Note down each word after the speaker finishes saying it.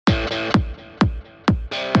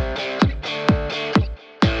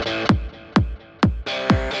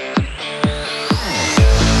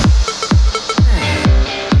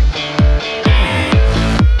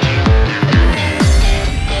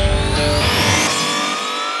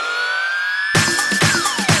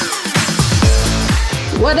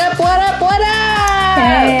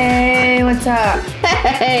up?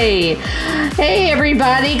 Hey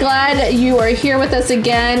everybody, glad you are here with us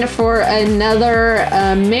again for another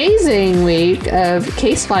amazing week of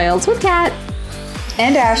Case Files with Kat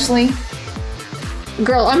and Ashley.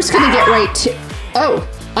 Girl, I'm just gonna get right to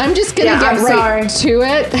to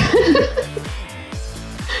it.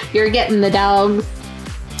 You're getting the dog.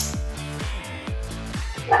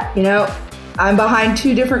 You know, I'm behind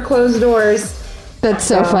two different closed doors. That's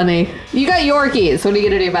so funny. You got Yorkies. What are you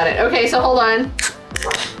going to do about it? Okay, so hold on.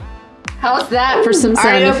 How's that for some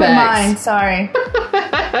sound effects? Mine. Sorry.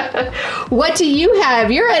 What do you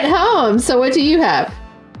have? You're at home, so what do you have?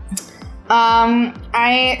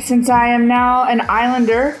 Since I am now an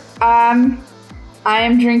Islander, I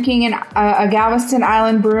am drinking a Galveston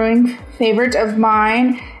Island Brewing favorite of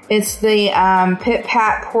mine. It's the Pit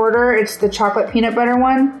Pat Porter. It's the chocolate peanut butter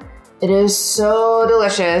one. It is so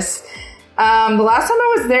delicious. The last time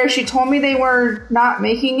I was there, she told me they were not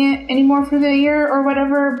making it anymore for the year or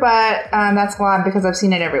whatever, but that's glad because I've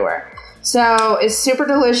seen it everywhere. So it's super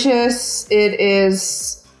delicious. It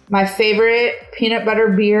is my favorite peanut butter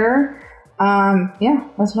beer. Yeah,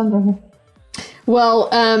 that's what I'm drinking. Well,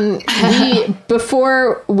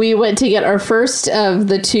 before we went to get our first of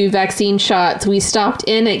the 2 vaccine shots, we stopped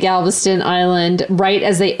in at Galveston Island right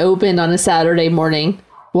as they opened on a Saturday morning.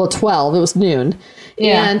 Well, 12. It was noon.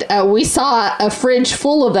 Yeah. And we saw a fridge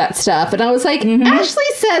full of that stuff. And I was like, Ashley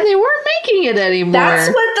said they weren't making it anymore. That's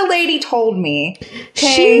what the lady told me.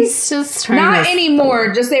 She's just trying Not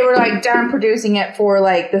anymore. Just they were like done producing it for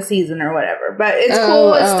like the season or whatever. But it's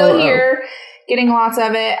cool. It's still here. Getting lots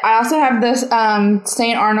of it. I also have this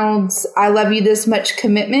St. Arnold's I Love You This Much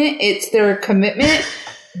Commitment. It's their commitment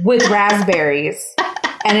with raspberries.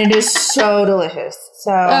 And it is so delicious.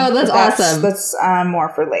 So that's awesome. That's more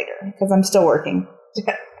for later because I'm still working.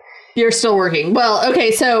 You're still working. Well,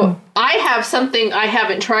 okay, so I have something I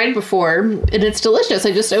haven't tried before, and it's delicious.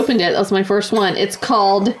 I just opened it. That was my first one. It's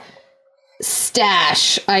called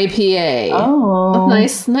Stash IPA. Oh.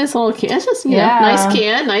 Nice little can. It's just, nice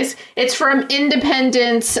can. Nice. It's from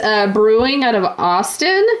Independence Brewing out of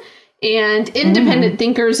Austin and Independent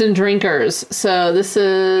Thinkers and Drinkers. So this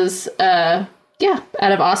is...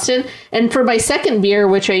 out of Austin. And for my second beer,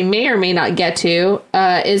 which I may or may not get to,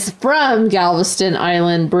 is from Galveston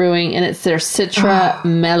Island Brewing, and it's their Citra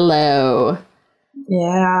Mellow.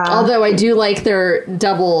 Yeah. Although I do like their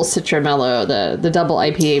double Citra Mellow, the double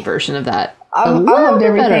IPA version of that. I loved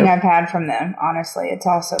everything I've had from them, honestly. It's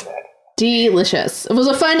all so good. Delicious. It was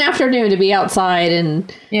a fun afternoon to be outside,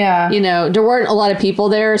 and, there weren't a lot of people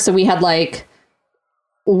there, so we had like...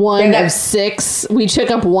 one of 6. We took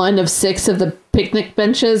up one of 6 of the picnic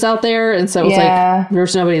benches out there, and so it was like there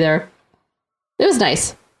was nobody there. It was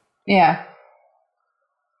nice. Yeah.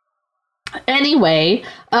 Anyway,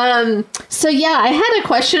 so I had a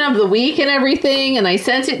question of the week and everything, and I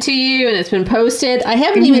sent it to you, and it's been posted. I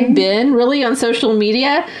haven't even been really on social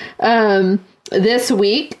media this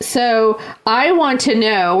week, so I want to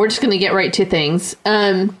know. We're just going to get right to things.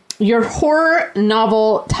 Your horror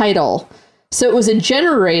novel title. So it was a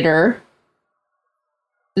generator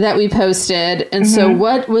that we posted. And so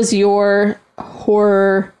what was your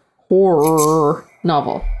horror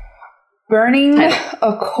novel? Burning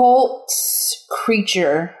a Cult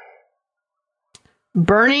Creature.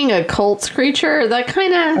 Burning a Cult Creature? That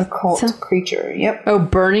kind of... A cult creature, yep. Oh,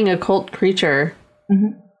 Burning a Cult Creature.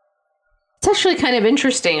 It's actually kind of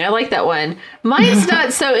interesting. I like that one. Mine's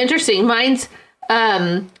not so interesting. Mine's...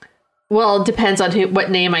 well, it depends on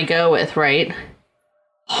what name I go with, right?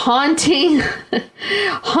 Haunting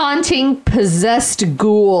Possessed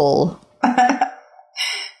Ghoul.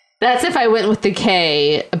 That's if I went with the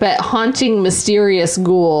K, but Haunting Mysterious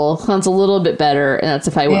Ghoul sounds a little bit better, and that's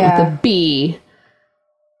if I went with the B.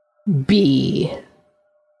 B.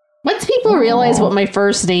 Once people realize what my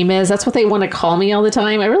first name is, that's what they want to call me all the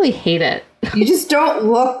time. I really hate it. You just don't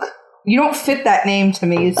look... You don't fit that name to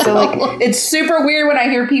me. So, it's super weird when I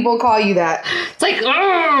hear people call you that. It's like,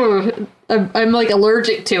 oh, I'm like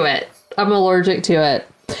allergic to it.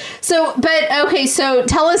 So, but, okay, so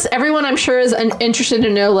tell us, everyone I'm sure is interested to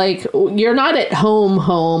know, like, you're not at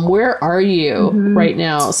home. Where are you right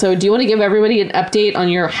now? So do you want to give everybody an update on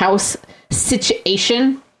your house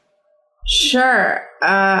situation? Sure.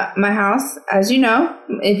 My house, as you know,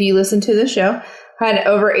 if you listen to the show, had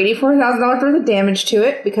over $84,000 worth of damage to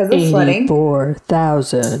it because of flooding.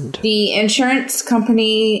 $84,000. The insurance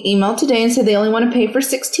company emailed today and said they only want to pay for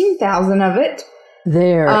 $16,000 of it.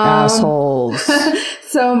 They're assholes.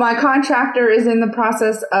 So my contractor is in the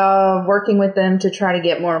process of working with them to try to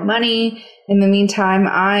get more money. In the meantime,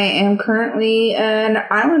 I am currently an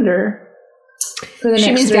islander for the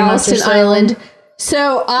next 3 months or so. Galveston Island.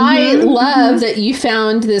 So I love that you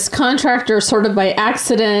found this contractor sort of by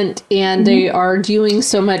accident, and they are doing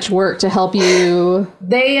so much work to help you.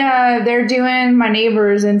 They're doing my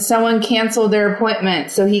neighbors, and someone canceled their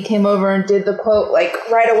appointment, so he came over and did the quote like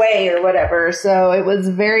right away or whatever. So it was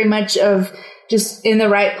very much of just in the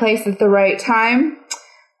right place at the right time.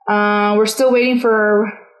 We're still waiting for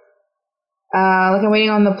I'm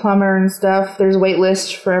waiting on the plumber and stuff. There's a wait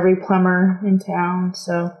list for every plumber in town,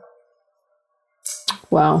 so.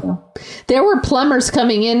 Wow. There were plumbers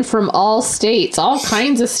coming in from all states, all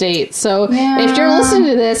kinds of states. So if you're listening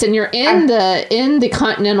to this and you're in the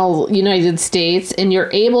continental United States and you're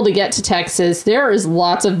able to get to Texas, there is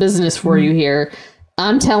lots of business for you here.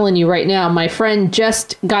 I'm telling you right now, my friend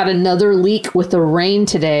just got another leak with the rain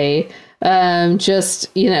today. So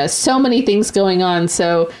many things going on.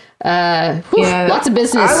 So lots of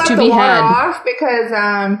business to be had. I left the water off because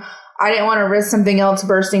I didn't want to risk something else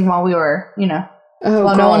bursting while we were, Oh,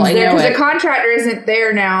 well, no one's there because the contractor isn't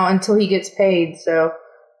there now until he gets paid. So,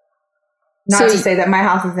 not to say that my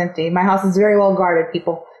house is empty. My house is very well guarded,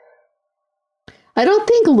 people. I don't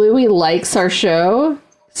think Louie likes our show,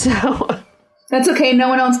 so that's okay. No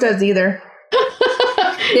one else does either.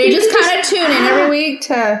 They just kind of tune in every week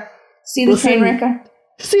to see the train wreck.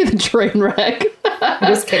 See the train wreck. I'm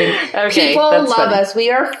just kidding. Okay, people love us.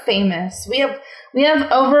 We are famous. We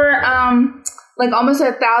have over almost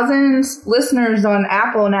 1,000 listeners on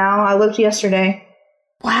Apple now. I looked yesterday.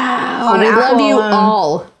 Wow. We love you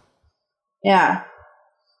all. Yeah.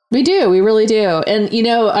 We do. We really do. And,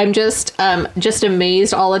 I'm just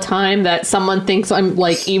amazed all the time that someone thinks I'm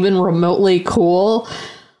even remotely cool.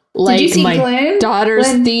 Did you see my Glenn?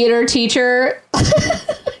 daughter's theater teacher.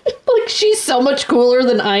 She's so much cooler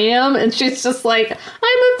than I am. And she's just like, I'm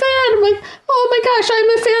a fan. I'm like, oh my gosh, I'm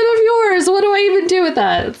a fan of yours. What do I even do with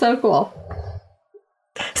that? It's so cool.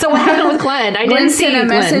 So what happened with Glenn? I didn't see a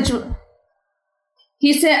message.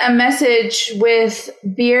 He sent a message with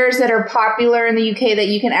beers that are popular in the UK that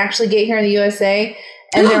you can actually get here in the USA.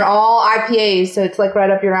 And they're all IPAs, so it's right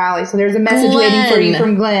up your alley. So there's a message waiting for you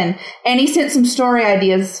from Glenn. And he sent some story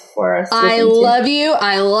ideas for us. I love you.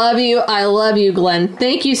 I love you. I love you, Glenn.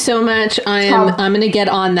 Thank you so much. I'm going to get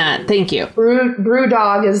on that. Thank you. Brew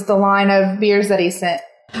Dog is the line of beers that he sent.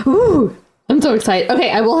 Ooh, I'm so excited.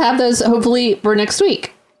 Okay, I will have those hopefully for next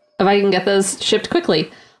week if I can get those shipped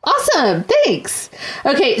quickly. Awesome. Thanks.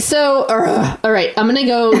 Okay, so all right, I'm going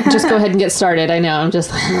to just go ahead and get started. I know. I'm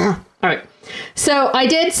just all right. So I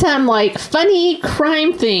did some funny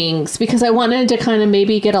crime things because I wanted to kind of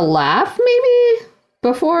maybe get a laugh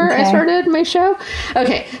before I started my show.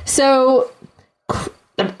 Okay. So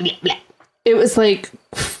it was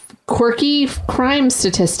quirky crime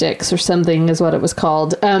statistics or something is what it was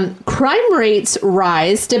called. Crime rates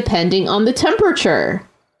rise depending on the temperature.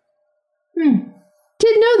 Didn't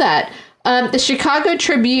know that. The Chicago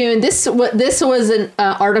Tribune, this was an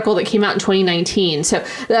article that came out in 2019. So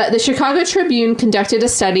the Chicago Tribune conducted a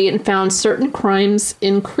study and found certain crimes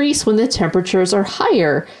increase when the temperatures are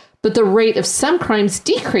higher, but the rate of some crimes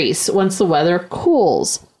decrease once the weather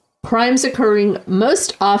cools. Crimes occurring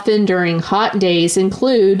most often during hot days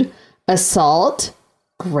include assault,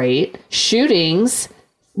 shootings,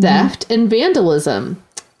 theft, and vandalism.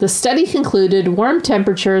 The study concluded warm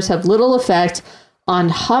temperatures have little effect on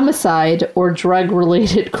homicide or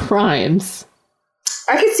drug-related crimes.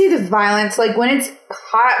 I can see the violence. When it's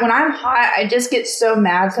hot, when I'm hot, I just get so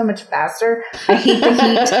mad so much faster. I hate the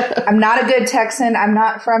heat. I'm not a good Texan. I'm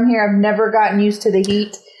not from here. I've never gotten used to the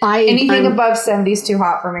heat. Anything above 70 is too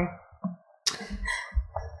hot for me.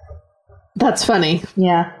 That's funny.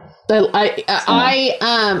 Yeah. I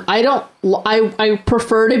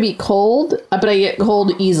prefer to be cold, but I get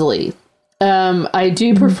cold easily. I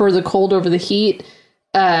do prefer the cold over the heat.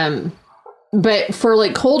 But for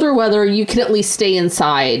colder weather, you can at least stay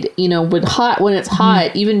inside. When it's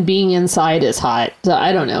hot, even being inside is hot. So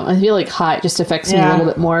I don't know. I feel like hot just affects me a little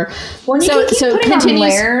bit more. Well, you can keep putting on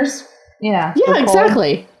layers. Yeah. Yeah,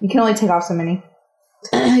 exactly. You can only take off so many.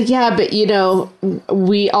 Yeah, but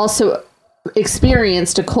we also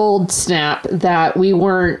experienced a cold snap that we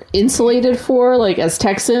weren't insulated for, as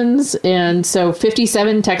Texans, and so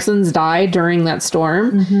 57 Texans died during that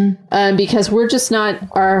storm because we're just not,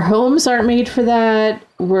 our homes aren't made for that.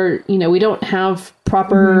 We don't have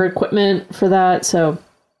proper equipment for that. So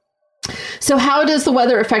how does the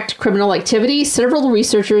weather affect criminal activity? Several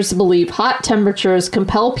researchers believe hot temperatures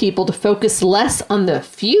compel people to focus less on the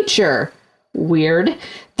future. Weird.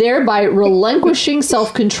 Thereby relinquishing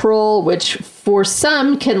self-control, which for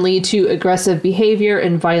some can lead to aggressive behavior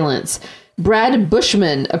and violence. Brad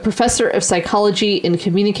Bushman, a professor of psychology and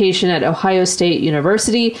communication at Ohio State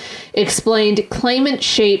University, explained climate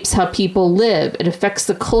shapes how people live. It affects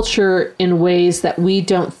the culture in ways that we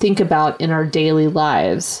don't think about in our daily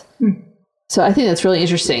lives. So I think that's really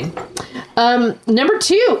interesting. Number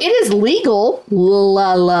 2, it is legal,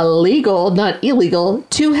 legal, not illegal,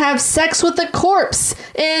 to have sex with a corpse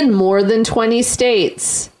in more than 20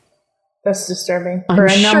 states. That's disturbing. I'm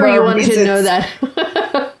sure you wanted to know that.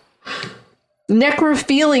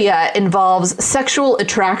 Necrophilia involves sexual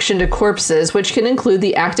attraction to corpses, which can include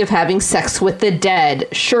the act of having sex with the dead.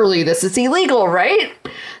 Surely this is illegal, right?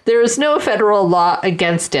 There is no federal law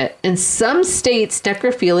against it. In some states,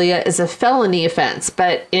 necrophilia is a felony offense,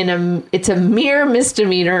 but it's a mere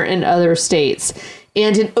misdemeanor in other states.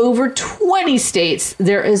 And in over 20 states,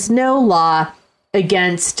 there is no law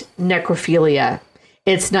against necrophilia.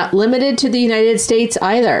 It's not limited to the United States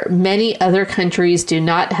either. Many other countries do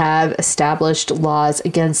not have established laws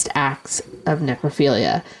against acts of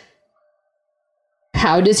necrophilia.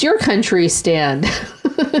 How does your country stand?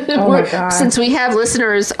 Oh my God. Since we have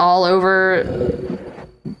listeners all over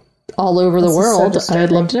the world,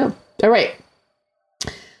 I'd love to know. All right.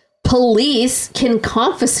 Police can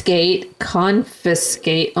confiscate.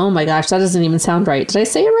 Oh my gosh, that doesn't even sound right. Did I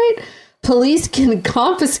say it right? Police can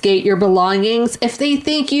confiscate your belongings if they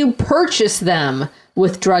think you purchased them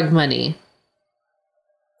with drug money.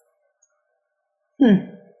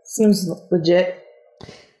 Seems legit.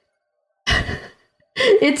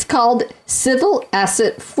 It's called civil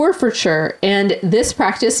asset forfeiture, and this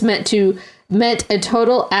practice meant a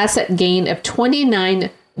total asset gain of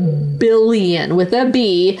 $29 billion with a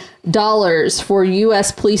B dollars for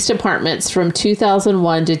U.S. police departments from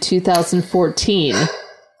 2001 to 2014.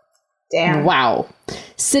 Damn. Wow.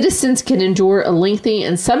 Citizens can endure a lengthy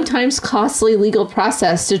and sometimes costly legal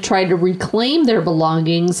process to try to reclaim their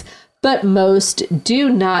belongings, but most do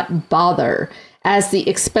not bother, as the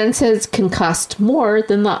expenses can cost more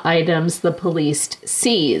than the items the police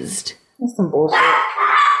seized. That's some bullshit.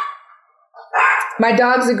 My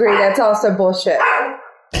dogs agree that's also bullshit.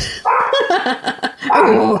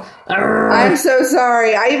 I'm so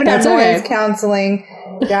sorry. I even have noise counseling.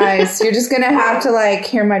 Guys, you're just going to have to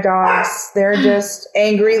hear my dogs. They're just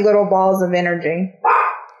angry little balls of energy.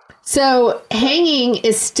 So hanging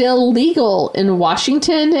is still legal in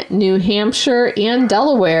Washington, New Hampshire, and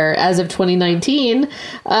Delaware as of 2019.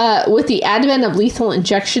 With the advent of lethal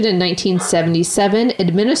injection in 1977,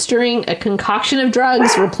 administering a concoction of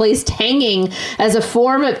drugs replaced hanging as a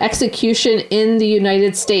form of execution in the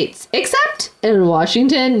United States, except in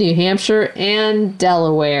Washington, New Hampshire, and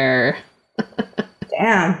Delaware.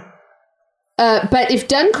 Damn. But if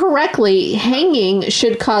done correctly, hanging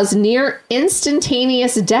should cause near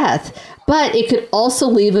instantaneous death, but it could also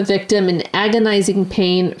leave a victim in agonizing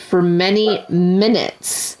pain for many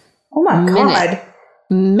minutes. Oh my God.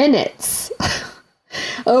 Minutes.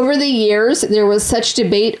 Over the years, there was such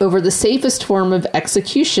debate over the safest form of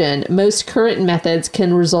execution. Most current methods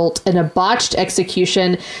can result in a botched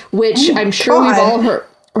execution, which I'm sure we've all heard.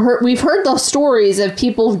 We've heard the stories of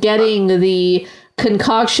people getting the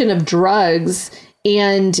concoction of drugs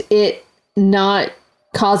and it not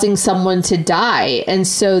causing someone to die. And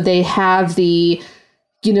so they have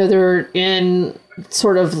they're in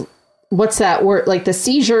sort of, what's that word? Like the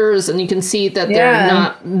seizures, and you can see that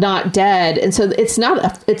they're not dead. And so it's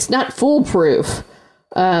not foolproof.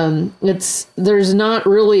 There's not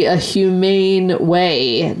really a humane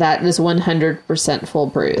way that is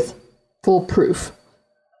 100% foolproof.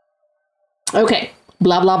 Okay.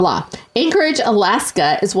 Blah, blah, blah. Anchorage,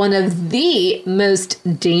 Alaska is one of the most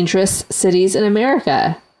dangerous cities in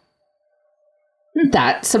America.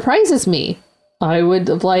 That surprises me. I would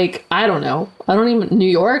have New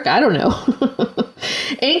York? I don't know.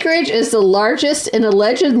 Anchorage is the largest and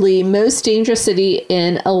allegedly most dangerous city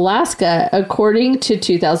in Alaska, according to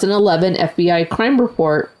 2011 FBI crime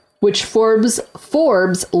report, which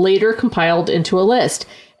Forbes later compiled into a list.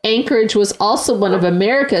 Anchorage was also one of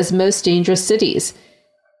America's most dangerous cities.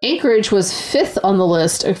 Anchorage was 5th on the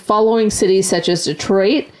list, following cities such as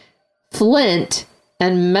Detroit, Flint,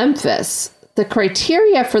 and Memphis. The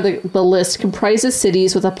criteria for the list comprises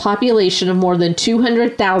cities with a population of more than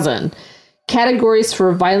 200,000. Categories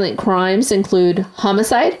for violent crimes include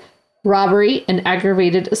homicide, robbery, and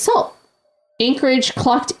aggravated assault. Anchorage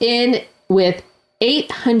clocked in with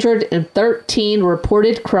 813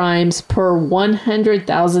 reported crimes per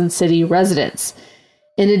 100,000 city residents.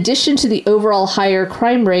 In addition to the overall higher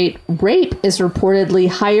crime rate, rape is reportedly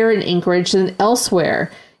higher in Anchorage than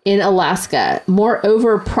elsewhere in Alaska.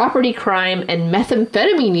 Moreover, property crime and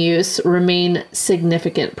methamphetamine use remain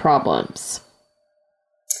significant problems.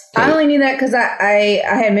 I only knew that because I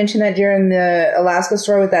had mentioned that during the Alaska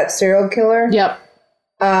story with that serial killer. Yep.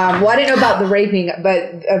 Well, I didn't know about the raping,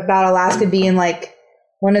 but about Alaska being like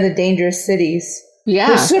one of the dangerous cities.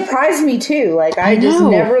 Yeah. Which surprised me too. Like I just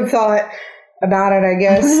never thought about it, I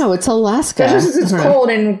guess. I don't know. It's Alaska. Especially since it's cold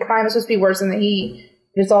and crime is supposed to be worse than the heat.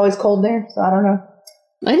 It's always cold there, so I don't know.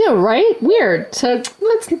 I know, right? Weird. So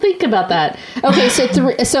let's think about that. Okay,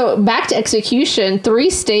 so back to execution. 3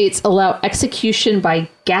 states allow execution by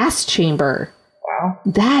gas chamber. Wow.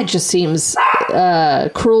 That just seems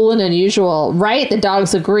cruel and unusual, right? The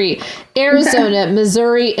dogs agree. Arizona,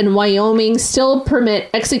 Missouri, and Wyoming still permit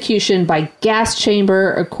execution by gas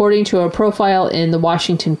chamber, according to a profile in the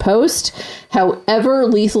Washington Post. However,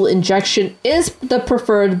 lethal injection is the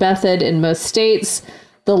preferred method in most states.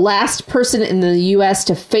 The last person in the U.S.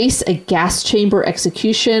 to face a gas chamber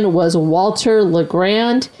execution was Walter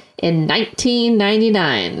LeGrand in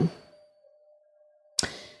 1999.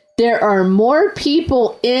 There are more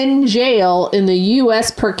people in jail in the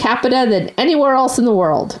U.S. per capita than anywhere else in the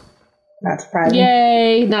world. Not surprising.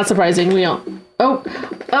 Yay! Not surprising. We don't. Oh!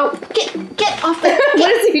 Get off there!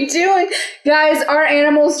 What is he doing, guys? Our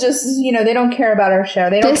animals just, they don't care about our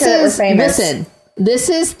show. They don't care that we're famous. Listen. This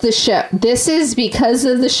is the show. This is because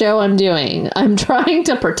of the show I'm doing. I'm trying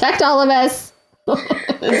to protect all of us.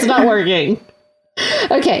 It's not working.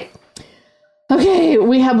 Okay,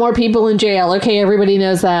 we have more people in jail. Okay, everybody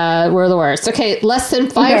knows that. We're the worst. Okay, less than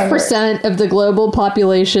 5% of the global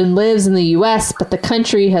population lives in the U.S., but our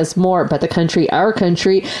country has more than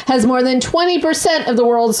 20% of the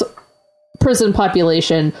world's prison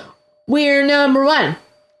population. We're number one.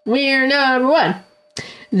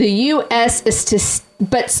 The U.S. is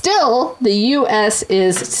but still, the U.S.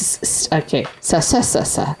 is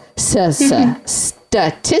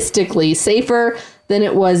statistically safer than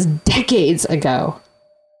it was decades ago.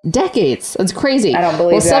 Decades. That's crazy. I don't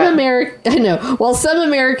believe that. While some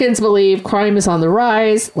Americans believe crime is on the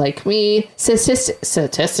rise, like me,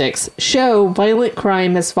 statistics show violent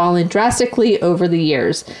crime has fallen drastically over the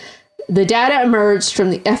years. The data emerged from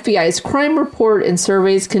the FBI's crime report and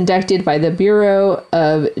surveys conducted by the Bureau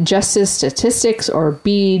of Justice Statistics, or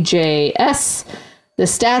BJS. The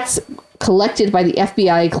stats collected by the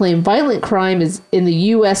FBI claim violent crime in the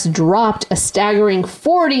U.S. dropped a staggering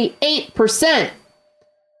 48%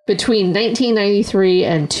 between 1993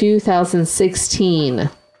 and 2016.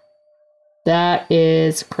 That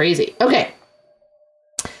is crazy.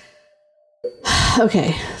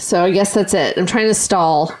 Okay, so I guess that's it. I'm trying to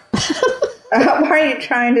stall. Why are you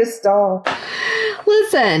trying to stall?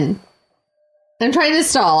 Listen, I'm trying to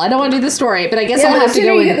stall. I don't want to do the story, but I guess I'll have to go. The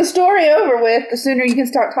sooner you get the story over with, the sooner you can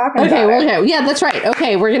start talking about it. Okay, yeah, that's right.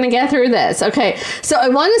 Okay, we're going to get through this. Okay, so I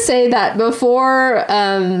want to say that before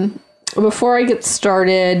I get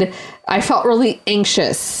started, I felt really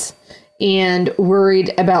anxious and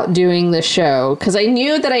worried about doing the show because I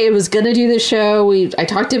knew that I was going to do the show. I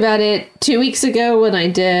talked about it 2 weeks ago when I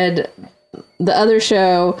did the other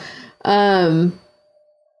show. So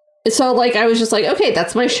I was just like, okay,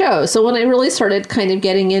 that's my show. So when I really started kind of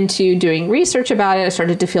getting into doing research about it, I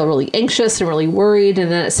started to feel really anxious and really worried.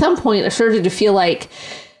 And then at some point I started to feel like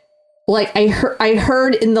I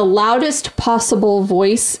heard in the loudest possible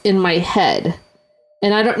voice in my head.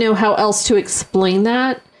 And I don't know how else to explain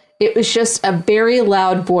that. It was just a very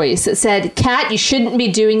loud voice that said, "Kat, you shouldn't be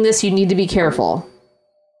doing this. You need to be careful.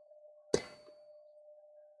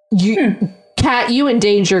 Kat, you in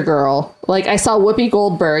danger, girl." Like, I saw Whoopi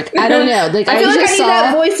Goldberg. I don't know. Like, I feel like I need saw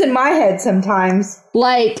that voice in my head sometimes.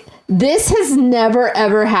 Like, this has never,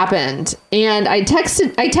 ever happened. And I text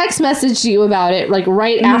messaged you about it, like,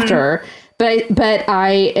 right after.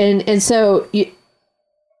 So,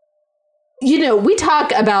 we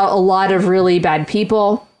talk about a lot of really bad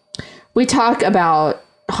people. We talk about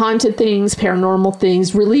haunted things, paranormal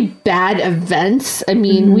things, really bad events. I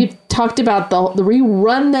mean, we've talked about we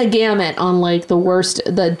run the gamut on like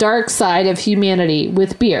the dark side of humanity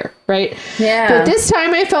with beer, right? Yeah. But this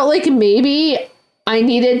time I felt like maybe I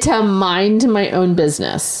needed to mind my own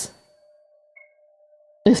business.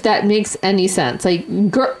 If that makes any sense.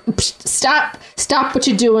 Like, girl, stop what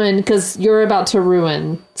you're doing because you're about to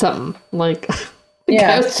ruin something. Like,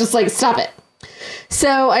 I was just like, stop it.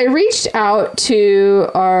 So I reached out to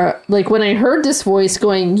when I heard this voice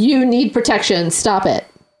going, "You need protection, stop it.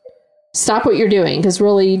 Stop what you're doing, because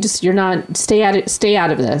really stay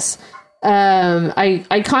out of this."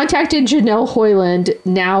 I contacted Janelle Hoyland,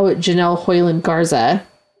 now Janelle Hoyland Garza.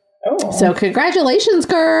 Oh. So congratulations,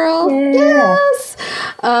 girl. Yeah.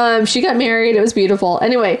 Yes. She got married. It was beautiful.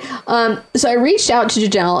 Anyway, so I reached out to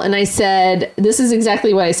Janelle and I said, this is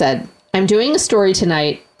exactly what I said. "I'm doing a story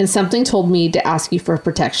tonight and something told me to ask you for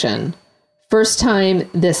protection. First time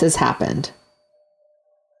this has happened.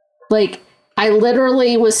 Like, I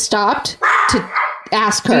literally was stopped to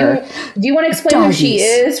ask her. Do you want to explain who she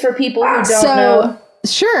is for people who don't know?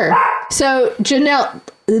 Sure. So Janelle,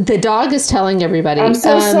 the dog is telling everybody. I'm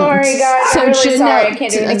so sorry, guys. I'm really sorry. I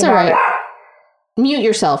can't do anything about it. Mute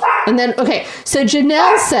yourself. And then, okay. So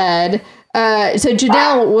Janelle said,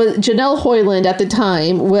 Janelle Hoyland at the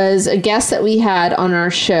time was a guest that we had on our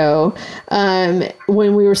show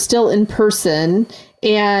when we were still in person.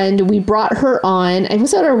 And we brought her on. Was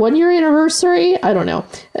that our 1-year anniversary? I don't know.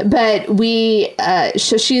 But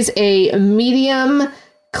so she's a medium,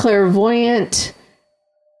 clairvoyant,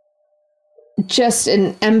 just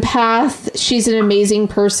an empath. She's an amazing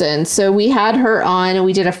person. So we had her on and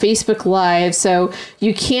we did a Facebook Live. So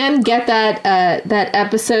you can get that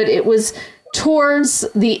episode. It was towards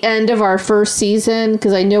the end of our first season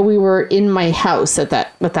because I know we were in my house at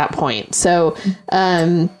that point. So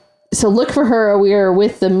so look for her. We are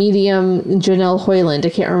with the medium Janelle Hoyland. I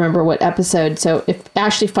can't remember what episode. So if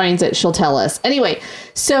Ashley finds it, she'll tell us. Anyway,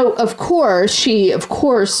 so she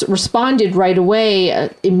responded right away,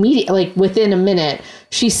 immediately, like within a minute.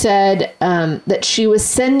 She said that she was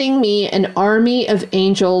sending me an army of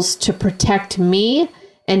angels to protect me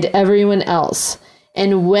and everyone else.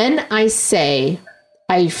 And when I say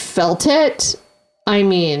I felt it, I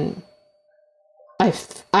mean,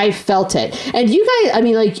 I felt it. And you guys, I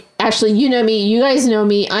mean, like, Ashley, you know me, you guys know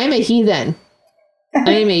me. I'm a heathen.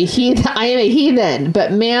 I am a heathen.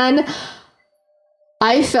 But man,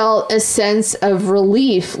 I felt a sense of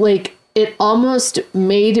relief. Like, it almost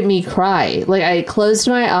made me cry. Like, I closed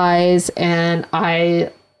my eyes and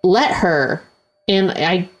I let her. And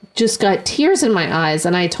I just got tears in my eyes.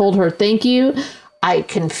 And I told her, thank you. I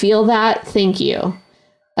can feel that. Thank you.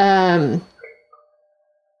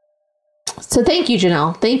 So thank you,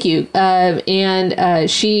 Janelle. Thank you.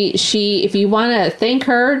 She, if you want to thank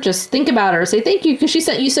her, just think about her. Say thank you because she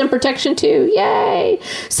sent you some protection too. Yay.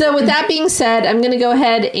 So with that being said, I'm going to go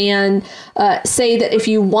ahead and say that if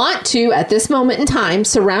you want to, at this moment in time,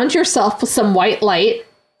 surround yourself with some white light.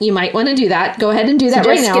 You might want to do that. Go ahead and do that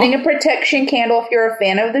right now. Just getting a protection candle if you're a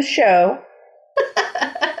fan of the show.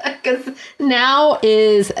 Because now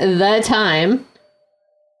is the time.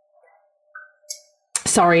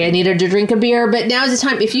 Sorry, I needed to drink a beer, but now's the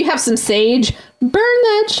time. If you have some sage, burn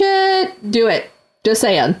that shit. Do it. Just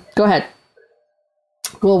saying. Go ahead.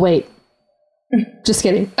 We'll wait. Just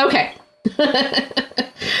kidding. Okay.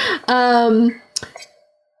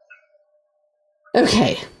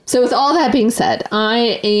 Okay. So with all that being said,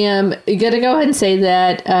 I am going to go ahead and say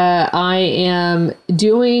that I am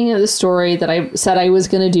doing the story that I said I was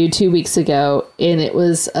going to do 2 weeks ago, and it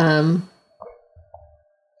was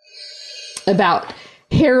about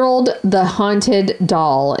Harold the Haunted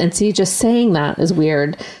Doll. And see, just saying that is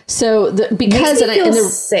weird. So because makes me feel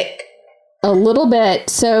sick a little bit.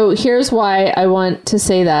 So here's why I want to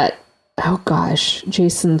say that. Oh gosh,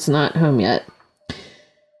 Jason's not home yet.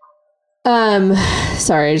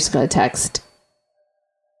 Sorry, I just got a text.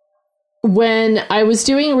 When I was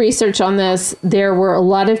doing research on this, there were a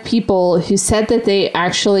lot of people who said that they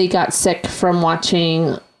actually got sick from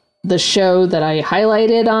watching the show that I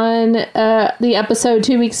highlighted on the episode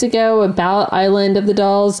 2 weeks ago about Island of the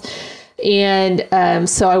Dolls. And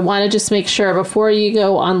so I want to just make sure before you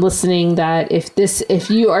go on listening that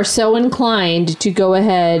if you are so inclined to go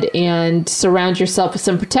ahead and surround yourself with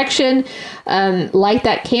some protection, light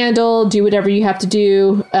that candle, do whatever you have to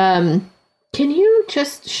do. Can you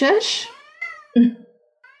just shush?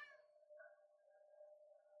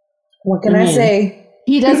 What can I say?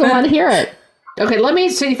 He doesn't want to hear it. Okay, let me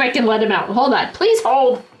see if I can let him out. Hold on. Please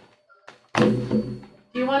hold. Do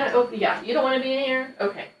you want to open? Yeah, you don't want to be in here?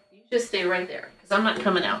 Okay. You just stay right there because I'm not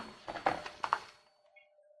coming out.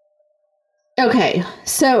 Okay,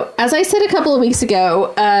 so as I said a couple of weeks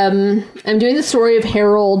ago, I'm doing the story of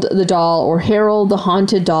Harold the Doll, or Harold the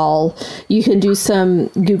Haunted Doll. You can do some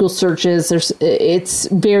Google searches. It's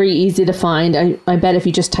very easy to find. I bet if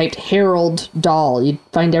you just typed Harold Doll, you'd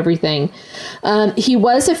find everything. He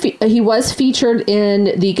was featured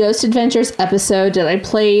in the Ghost Adventures episode that I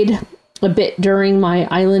played a bit during my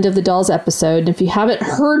Island of the Dolls episode. And if you haven't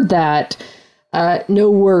heard that, no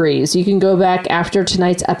worries. You can go back after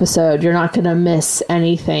tonight's episode. You're not going to miss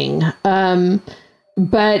anything. But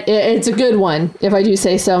it's a good one. If I do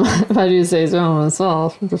say so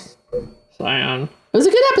myself, just saying. It was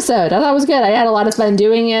a good episode. I thought it was good. I had a lot of fun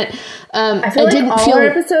doing it. I feel like all our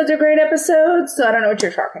episodes are great episodes, so I don't know what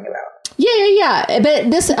you're talking about. Yeah.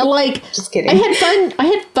 But this, like, just kidding. I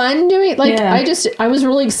had fun doing it. Like, I was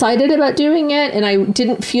really excited about doing it, and I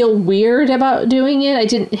didn't feel weird about doing it. I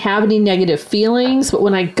didn't have any negative feelings. But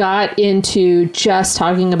when I got into just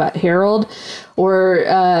talking about Harold, or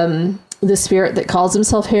the spirit that calls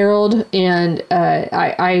himself Harold, and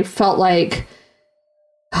I felt like,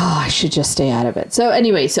 I should just stay out of it. So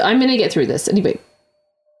anyway, I'm going to get through this anyway.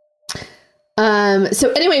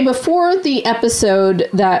 So anyway, before the episode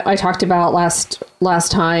that I talked about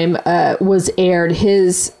last time was aired,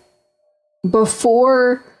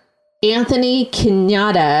 before Anthony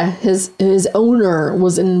Kenyatta, his owner,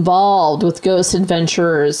 was involved with Ghost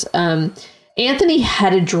Adventurers, Anthony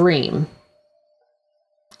had a dream.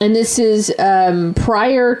 And this is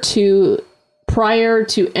prior to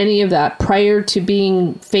any of that, prior to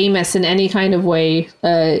being famous in any kind of way.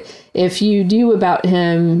 If you knew about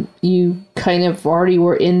him, you kind of already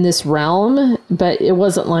were in this realm, but it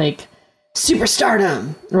wasn't like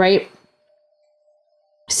superstardom, right?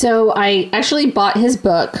 So I actually bought his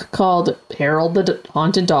book called Harold the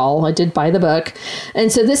Haunted Doll. I did buy the book. And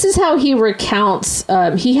so this is how he recounts,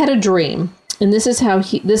 he had a dream. And this is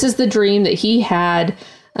the dream that he had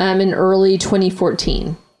in early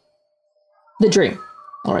 2014. The dream.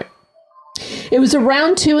 All right. It was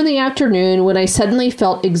around 2 p.m. when I suddenly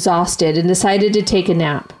felt exhausted and decided to take a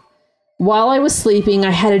nap. While I was sleeping,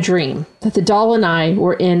 I had a dream that the doll and I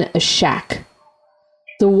were in a shack.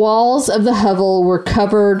 The walls of the hovel were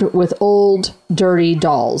covered with old, dirty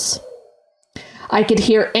dolls. I could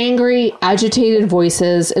hear angry, agitated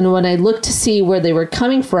voices, and when I looked to see where they were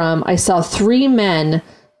coming from, I saw 3 men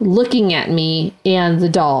looking at me and the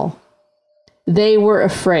doll. They were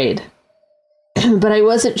afraid, but I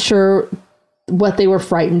wasn't sure what they were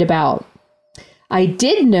frightened about. I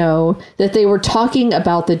did know that they were talking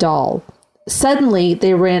about the doll. Suddenly,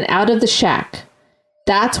 they ran out of the shack.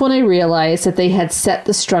 That's when I realized that they had set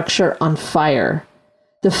the structure on fire.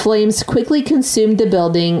 The flames quickly consumed the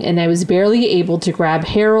building, and I was barely able to grab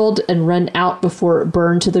Harold and run out before it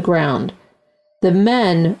burned to the ground. The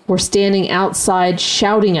men were standing outside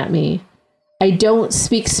shouting at me. I don't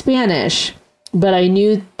speak Spanish, but I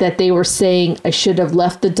knew that they were saying I should have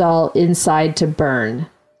left the doll inside to burn.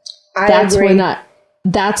 That's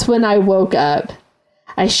when I woke up.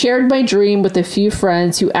 I shared my dream with a few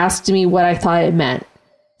friends who asked me what I thought it meant.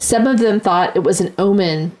 Some of them thought it was an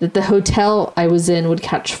omen that the hotel I was in would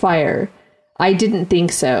catch fire. I didn't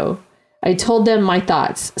think so. I told them my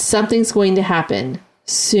thoughts. Something's going to happen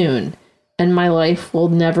soon, and my life will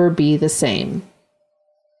never be the same.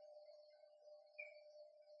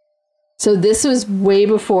 So this was way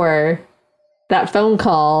before that phone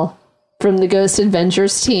call from the Ghost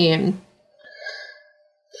Adventures team.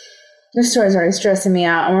 This story's already stressing me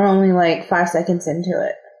out, and we're only like 5 seconds into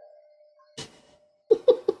it.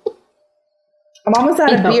 I'm almost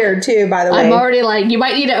out of beer, too, by the way. I'm already like, you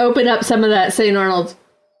might need to open up some of that St. Arnold's.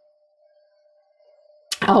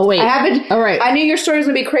 Oh, wait. All right. I knew your story was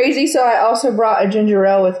going to be crazy, so I also brought a ginger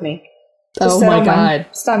ale with me. Oh, my God.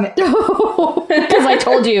 Stomach. Because I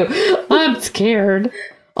told you, I'm scared.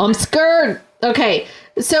 Okay.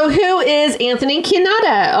 So who is Anthony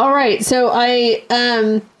Kenyatta? All right. So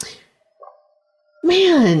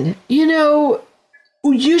man,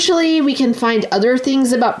 usually we can find other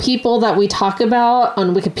things about people that we talk about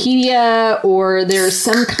on Wikipedia, or there's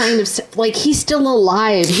some kind of, like, he's still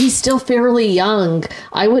alive. He's still fairly young.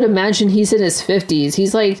 I would imagine he's in his 50s.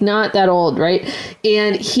 He's like not that old, right?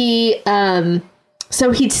 And he has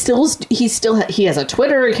a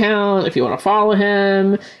Twitter account if you want to follow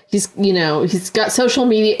him. He's got social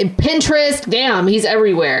media and Pinterest. Damn, he's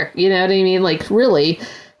everywhere. You know what I mean? Like, really.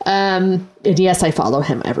 And yes, I follow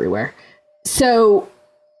him everywhere. So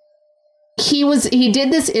he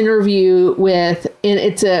did this interview with, and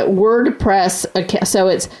it's a WordPress account. So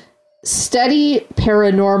it's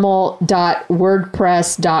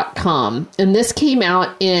studyparanormal.wordpress.com. And this came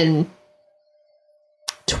out in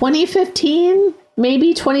 2015,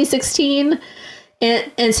 maybe 2016.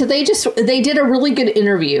 And so they did a really good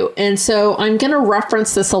interview. And so I'm going to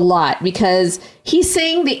reference this a lot because he's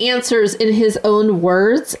saying the answers in his own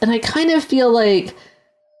words. And I kind of feel like,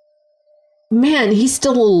 man, he's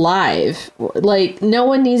still alive. Like, no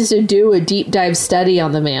one needs to do a deep dive study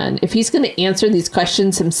on the man. If he's going to answer these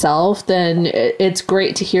questions himself, then it's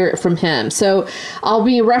great to hear it from him. So I'll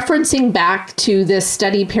be referencing back to this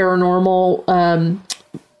Study Paranormal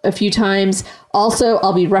a few times. Also,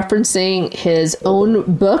 I'll be referencing his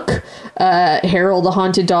own book, Harold the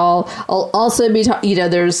Haunted Doll. I'll also be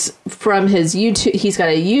there's from his YouTube. He's got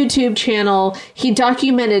a YouTube channel. He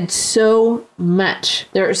documented so much.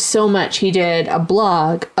 There's so much. He did a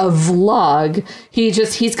blog, a vlog.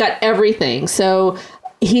 He's got everything. So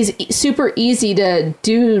he's super easy to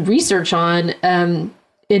do research on. And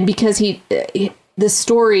because the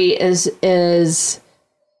story is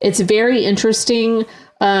it's very interesting.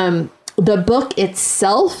 The book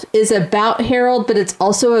itself is about Harold, but it's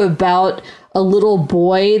also about a little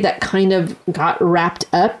boy that kind of got wrapped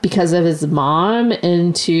up because of his mom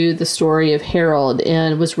into the story of Harold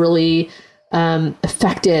and was really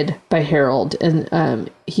affected by Harold.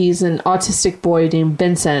 And he's an autistic boy named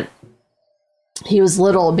Vincent. He was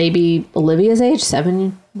little, maybe Olivia's age,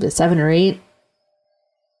 7 or 8.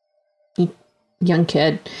 Young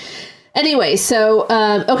kid. Anyway, so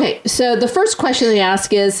so the first question they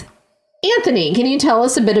ask is, Anthony, can you tell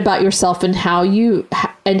us a bit about yourself and how your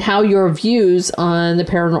views on the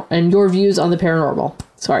paranormal?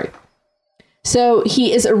 Sorry. So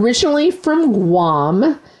he is originally from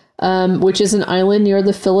Guam, which is an island near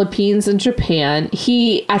the Philippines and Japan.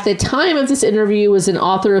 He, at the time of this interview, was an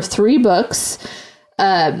author of 3 books: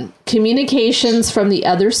 Communications from the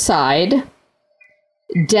Other Side,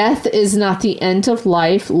 Death is Not the End of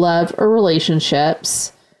Life, Love, or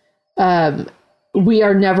Relationships, We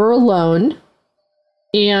Are Never Alone,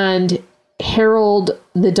 and Harold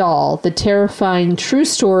the Doll, the terrifying true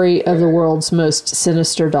story of the world's most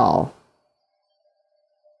sinister doll.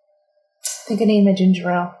 I think I need my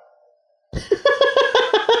ginger ale.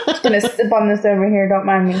 Just gonna sip on this over here. Don't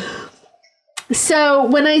mind me. So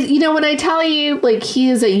when I tell you, like,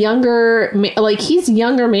 he's younger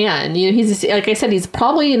man, he's, like I said, he's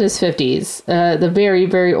probably in his 50s, the very,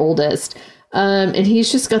 very oldest. And he's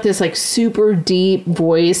just got this like super deep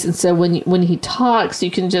voice. And so when he talks, you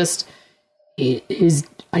can just, I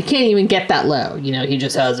can't even get that low. He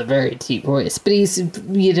just has a very deep voice, but he's,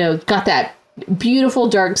 got that beautiful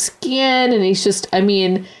dark skin. And he's just,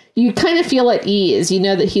 you kind of feel at ease,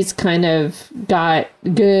 that he's kind of got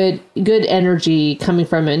good energy coming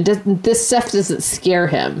from him. And this stuff doesn't scare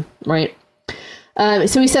him, right?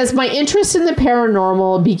 So he says, my interest in the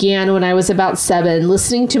paranormal began when I was about 7,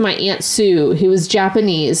 listening to my Aunt Sue, who was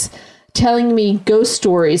Japanese, telling me ghost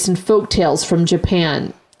stories and folk tales from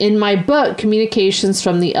Japan. In my book, Communications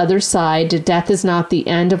from the Other Side, Death is Not the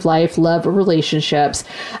End of Life, Love, or Relationships,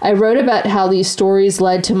 I wrote about how these stories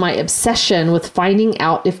led to my obsession with finding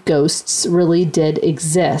out if ghosts really did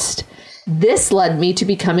exist. This led me to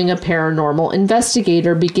becoming a paranormal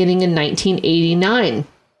investigator beginning in 1989.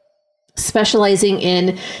 Specializing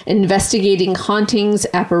in investigating hauntings,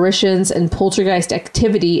 apparitions, and poltergeist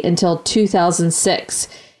activity until 2006.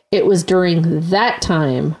 It was during that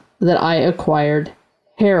time that I acquired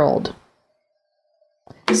Harold.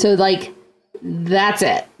 So, like, that's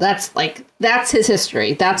it. That's his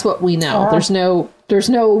history. That's what we know. There's no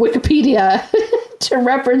Wikipedia to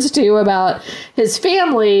reference to about his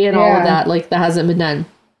family and all of that. Like, that hasn't been done.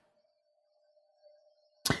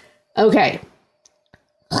 Okay.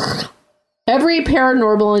 Every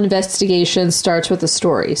paranormal investigation starts with a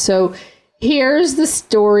story. So here's the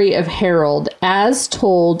story of Harold as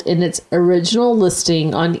told in its original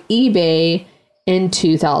listing on eBay in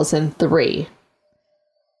 2003.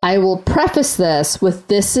 I will preface this with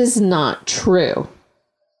this is not true.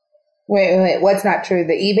 Wait. What's not true?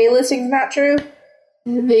 The eBay listing is not true?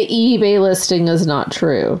 The eBay listing is not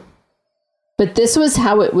true. But this was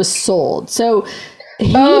how it was sold. So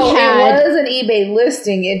it was an eBay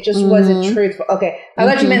listing. It just wasn't truthful. Okay. I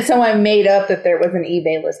thought you meant someone made up that there was an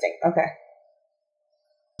eBay listing. Okay.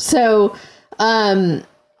 So,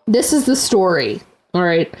 this is the story. All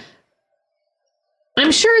right.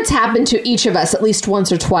 I'm sure it's happened to each of us at least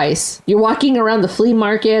once or twice. You're walking around the flea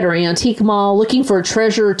market or antique mall looking for a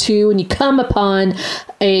treasure or two, and you come upon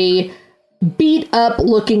a beat up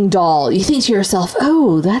looking doll. You think to yourself,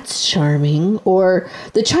 oh, that's charming. Or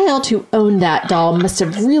the child who owned that doll must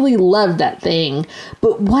have really loved that thing.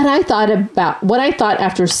 But what I thought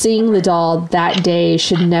after seeing the doll that day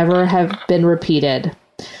should never have been repeated.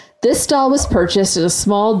 This doll was purchased at a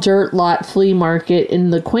small dirt lot flea market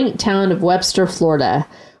in the quaint town of Webster, Florida.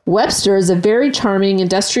 Webster is a very charming,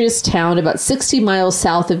 industrious town about 60 miles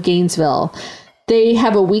south of Gainesville. They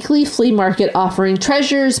have a weekly flea market offering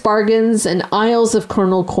treasures, bargains, and aisles of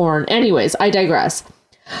kernel corn. Anyways, I digress.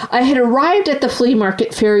 I had arrived at the flea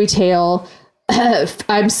market fairly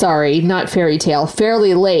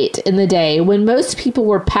late in the day when most people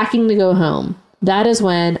were packing to go home. That is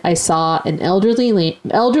when I saw an elderly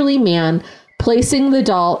man placing the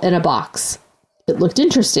doll in a box. It looked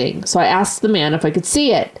interesting, so I asked the man if I could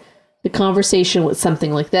see it. The conversation was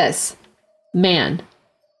something like this. Man,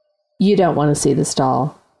 you don't want to see this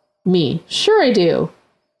doll. Me, sure I do.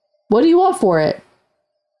 What do you want for it?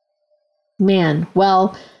 Man,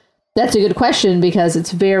 well, that's a good question because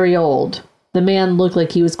it's very old. The man looked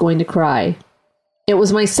like he was going to cry. It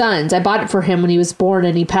was my son's. I bought it for him when he was born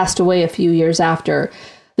and he passed away a few years after.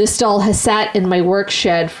 This doll has sat in my work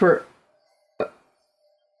shed for...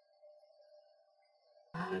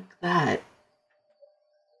 Fuck that.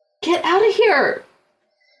 Get out of here.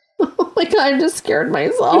 Oh my God, I just scared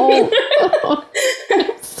myself.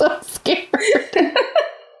 I'm so scared.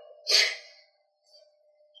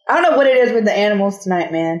 I don't know what it is with the animals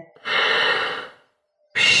tonight, man.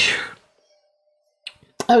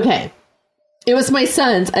 Okay. It was my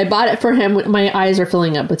son's. I bought it for him. My eyes are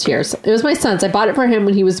filling up with tears. It was my son's. I bought it for him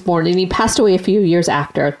when he was born, and he passed away a few years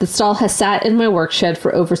after. The doll has sat in my work shed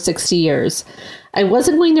for over 60 years. I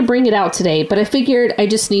wasn't going to bring it out today, but I figured I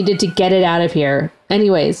just needed to get it out of here.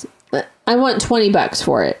 Anyways, I want $20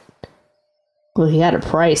 for it. Well, he had a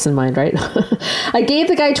price in mind, right? I gave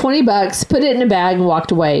the guy $20, put it in a bag, and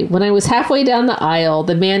walked away. When I was halfway down the aisle,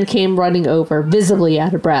 the man came running over, visibly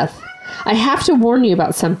out of breath. I have to warn you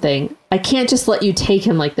about something. I can't just let you take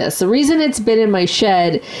him like this. The reason it's been in my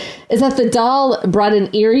shed is that the doll brought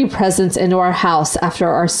an eerie presence into our house after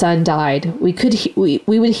our son died. We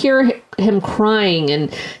would hear him crying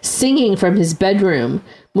and singing from his bedroom.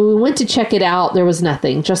 When we went to check it out, there was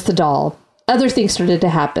nothing, just the doll. Other things started to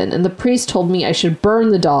happen, and the priest told me I should burn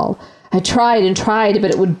the doll. I tried and tried,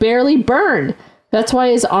 but it would barely burn. That's why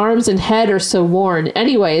his arms and head are so worn.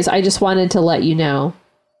 Anyways, I just wanted to let you know.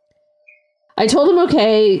 I told him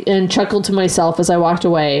okay and chuckled to myself as I walked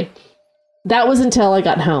away. That was until I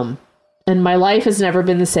got home, and my life has never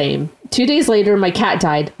been the same. 2 days later, my cat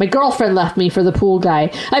died. My girlfriend left me for the pool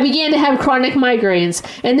guy. I began to have chronic migraines,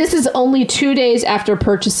 and this is only 2 days after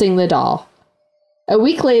purchasing the doll. A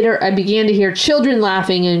week later, I began to hear children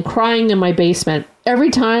laughing and crying in my basement. Every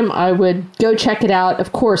time I would go check it out,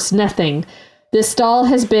 of course, nothing. This doll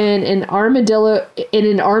has been in an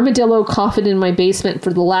armadillo coffin in my basement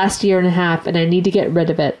for the last year and a half, and I need to get rid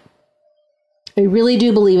of it. I really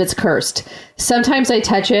do believe it's cursed. Sometimes I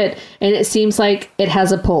touch it, and it seems like it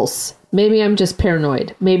has a pulse. Maybe I'm just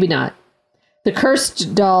paranoid. Maybe not. The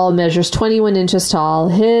cursed doll measures 21 inches tall.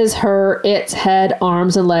 His, her, its head,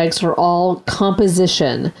 arms, and legs are all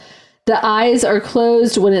composition. The eyes are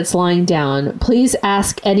closed when it's lying down. Please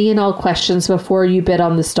ask any and all questions before you bid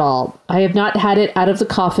on this doll. I have not had it out of the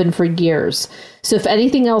coffin for years. So if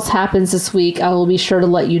anything else happens this week, I will be sure to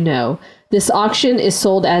let you know. This auction is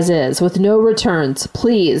sold as is, with no returns.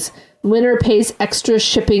 Please. Winner pays extra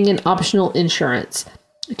shipping and optional insurance.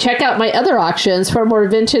 Check out my other auctions for more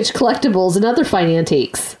vintage collectibles and other fine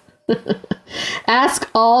antiques. Ask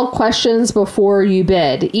all questions before you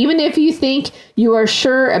bid. Even if you think you are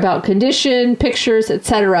sure about condition, pictures,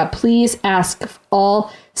 etc., please ask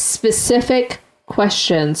all specific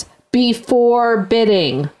questions before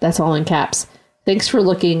bidding. That's all in caps. Thanks for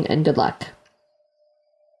looking and good luck.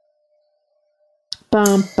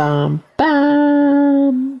 Bum, bum,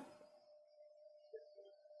 bum.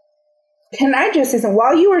 Can I just say something?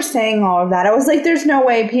 While you were saying all of that, I was like, there's no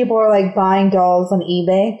way people are like buying dolls on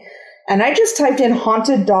eBay. And I just typed in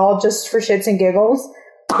haunted doll just for shits and giggles.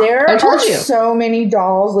 There are so many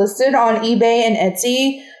dolls listed on eBay and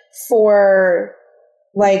Etsy for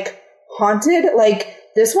like haunted. Like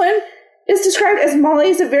this one is described as Molly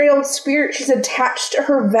is a very old spirit. She's attached to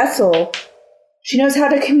her vessel. She knows how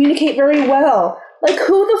to communicate very well. Like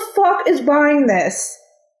who the fuck is buying this?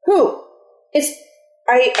 Who?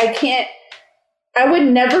 I can't. I would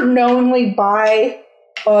never knowingly buy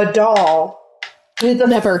a doll with a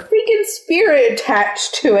freaking spirit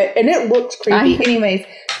attached to it, and it looked creepy. Anyways,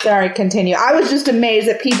 sorry, continue. I was just amazed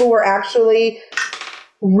that people were actually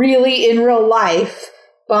really in real life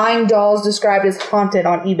buying dolls described as haunted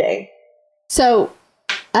on eBay. So,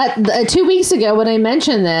 2 weeks ago when I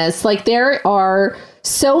mentioned this, like there are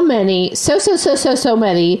so many, so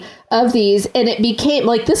many of these, and it became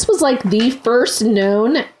like this was like the first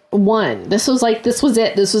known one. This was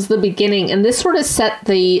it. This was the beginning, and this sort of set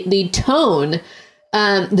the tone.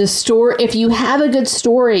 The story, if you have a good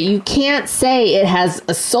story, you can't say it has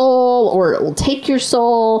a soul or it will take your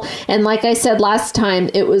soul. And like I said last time,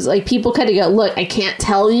 it was like people kind of go, look, I can't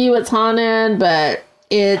tell you it's haunted, but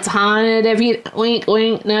it's haunted if you wink,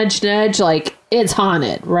 wink, nudge, nudge, like it's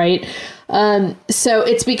haunted, right? So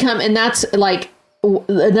it's become, and that's like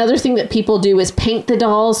another thing that people do is paint the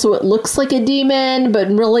doll so it looks like a demon, but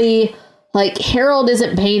really Like, Harold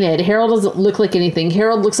isn't painted. Harold doesn't look like anything.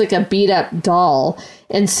 Harold looks like a beat up doll.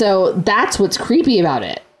 And so that's what's creepy about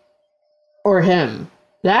it. Or him.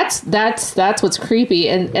 That's what's creepy.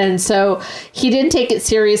 And so he didn't take it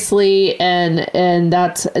seriously. And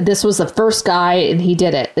this was the first guy, and he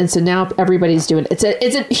did it. And so now everybody's doing it.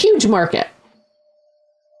 It's a huge market.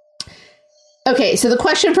 Okay, so the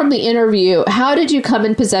question from the interview, how did you come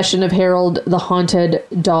in possession of Harold the Haunted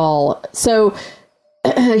Doll? So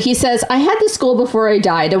he says, I had this goal before I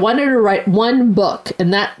died. I wanted to write one book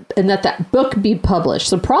and that book be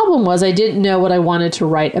published. The problem was I didn't know what I wanted to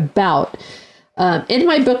write about. In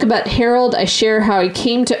my book about Harold, I share how I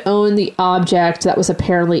came to own the object that was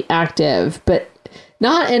apparently active, but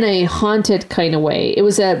not in a haunted kind of way. It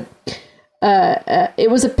was a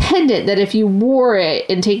pendant that if you wore it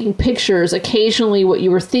and taking pictures, occasionally what you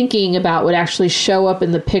were thinking about would actually show up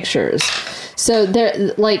in the pictures. So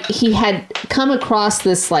there, like, he had come across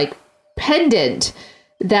this like pendant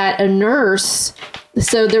that a nurse.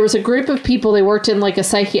 So there was a group of people, they worked in like a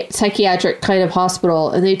psychiatric kind of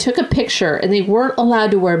hospital, and they took a picture, and they weren't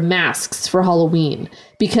allowed to wear masks for Halloween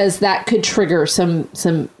because that could trigger some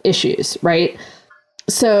issues, right?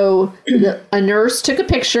 So a nurse took a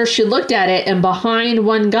picture, she looked at it, and behind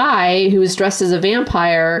one guy who was dressed as a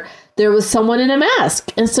vampire, there was someone in a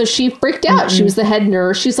mask. And so she freaked out. Mm-hmm. She was the head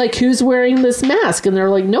nurse. She's like, who's wearing this mask? And they're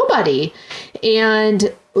like, nobody.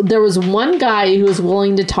 And there was one guy who was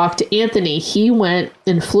willing to talk to Anthony. He went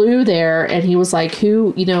and flew there, and he was like,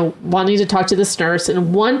 wanting to talk to this nurse.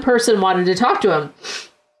 And one person wanted to talk to him.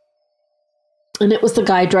 And it was the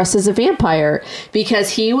guy dressed as a vampire,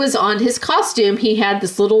 because he was on his costume. He had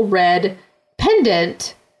this little red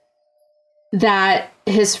pendant that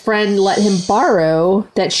his friend let him borrow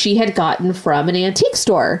that she had gotten from an antique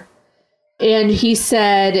store. And he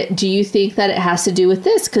said, do you think that it has to do with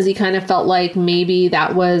this? Because he kind of felt like maybe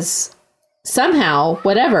that was somehow,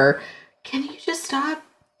 whatever. Can you just stop?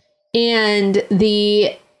 And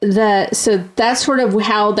so that's sort of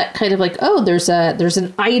how that kind of like, oh, there's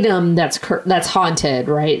an item that's haunted,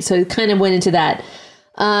 right? So it kind of went into that.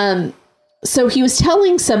 So he was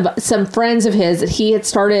telling some friends of his that he had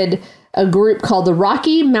started a group called the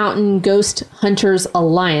Rocky Mountain Ghost Hunters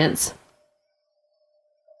Alliance.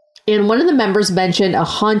 And one of the members mentioned a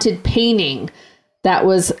haunted painting that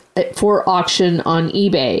was for auction on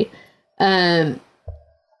eBay.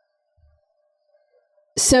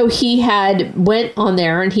 So he had went on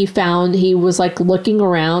there, and he was like looking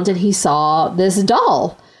around, and he saw this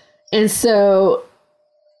doll. And so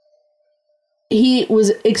he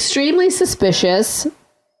was extremely suspicious.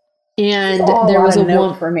 And there was a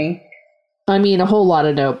note for me. I mean, a whole lot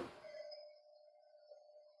of nope.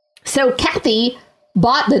 So Kathy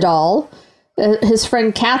bought the doll. His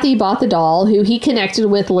friend Kathy bought the doll, who he connected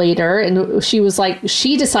with later. And she was like,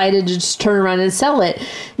 she decided to just turn around and sell it.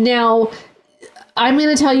 Now, I'm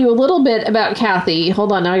going to tell you a little bit about Kathy.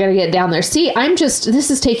 Hold on. Now I got to get down there. See,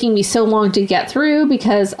 this is taking me so long to get through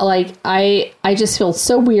because like, I just feel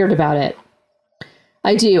so weird about it.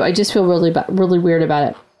 I do. I just feel really weird about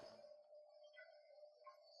it.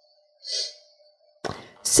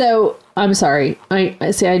 So I'm sorry.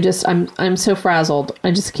 I'm so frazzled.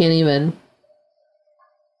 I just can't even.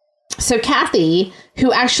 So Kathy,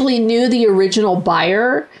 who actually knew the original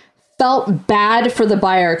buyer, felt bad for the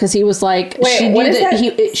buyer because he was like, wait, she what knew is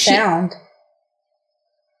that sound?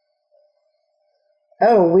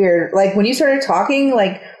 Oh, weird. Like when you started talking,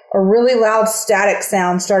 like a really loud static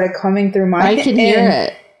sound started coming through my I can hear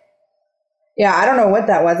it. Yeah, I don't know what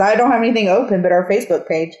that was. I don't have anything open but our Facebook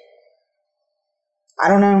page. I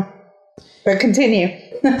don't know. But continue.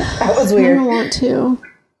 That was weird. I don't want to.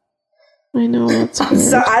 I know that's weird.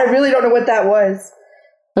 So I really don't know what that was.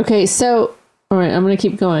 Okay, so all right, I'm going to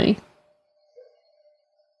keep going.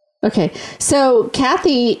 Okay, so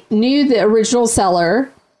Kathy knew the original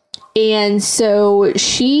seller, and so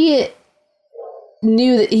she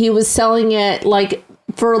knew that he was selling it like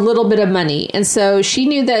for a little bit of money, and so she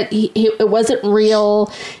knew that it wasn't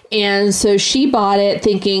real, and so she bought it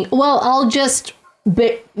thinking, well, I'll just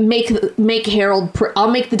make Harold.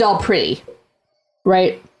 I'll make the doll pretty,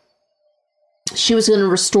 right? She was going to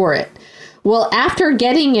restore it. Well, after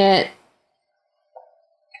getting it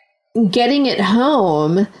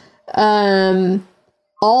home,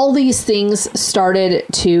 all these things started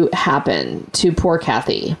to happen to poor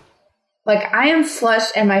Kathy. Like, I am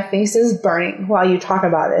flushed and my face is burning while you talk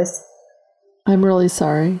about this. I'm really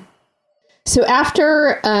sorry. So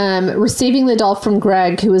after receiving the doll from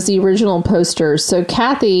Greg, who was the original poster, so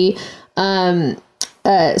Kathy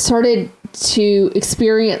started to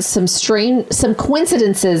experience some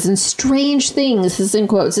coincidences and strange things, this is in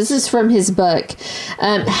quotes, this is from his book,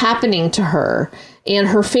 happening to her and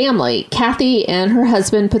her family. Kathy and her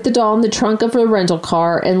husband put the doll in the trunk of a rental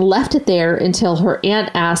car and left it there until her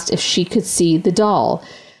aunt asked if she could see the doll.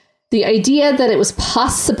 The idea that it was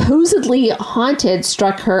supposedly haunted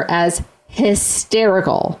struck her as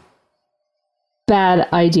hysterical. Bad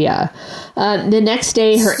idea. The next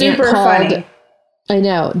day, her aunt called. Funny. I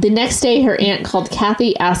know. The next day, her aunt called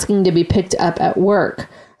Kathy asking to be picked up at work.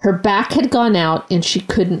 Her back had gone out and she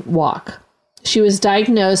couldn't walk. She was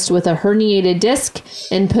diagnosed with a herniated disc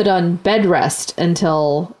and put on bed rest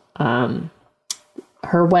until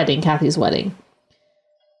her wedding, Kathy's wedding.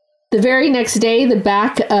 The very next day, the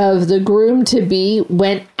back of the groom-to-be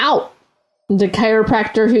went out. The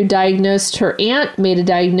chiropractor who diagnosed her aunt made a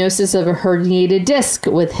diagnosis of a herniated disc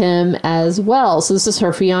with him as well. So this is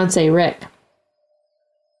her fiance, Rick.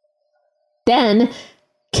 Then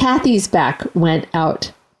Kathy's back went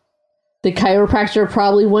out. The chiropractor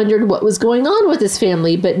probably wondered what was going on with his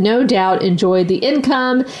family, but no doubt enjoyed the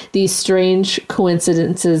income these strange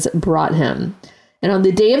coincidences brought him. And on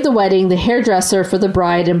the day of the wedding, the hairdresser for the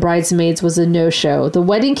bride and bridesmaids was a no-show. The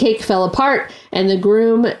wedding cake fell apart, and the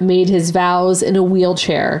groom made his vows in a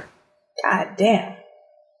wheelchair. God damn.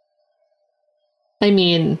 I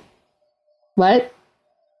mean, what?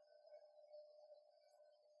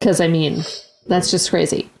 Because, I mean, that's just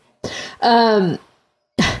crazy.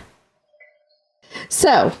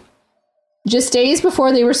 So, just days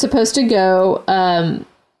before they were supposed to go,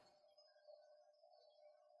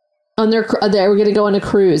 they were going to go on a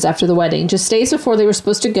cruise after the wedding. Just days before they were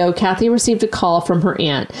supposed to go, Kathy received a call from her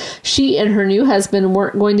aunt. She and her new husband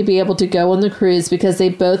weren't going to be able to go on the cruise because they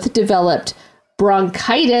both developed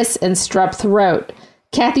bronchitis and strep throat.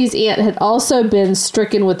 Kathy's aunt had also been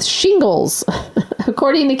stricken with shingles.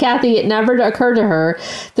 According to Kathy, it never occurred to her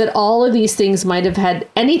that all of these things might have had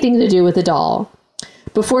anything to do with the doll.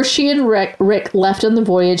 Before she and Rick left on the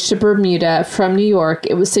voyage to Bermuda from New York,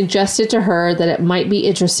 it was suggested to her that it might be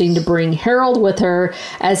interesting to bring Harold with her,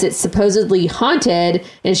 as it's supposedly haunted,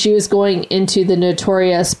 and she was going into the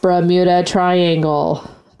notorious Bermuda Triangle.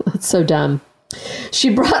 That's so dumb.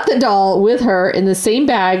 She brought the doll with her in the same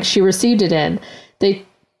bag she received it in.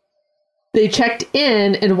 They checked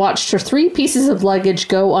in and watched her 3 pieces of luggage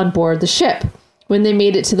go on board the ship. When they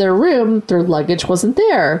made it to their room, their luggage wasn't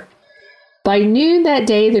there. By noon that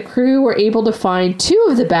day, the crew were able to find 2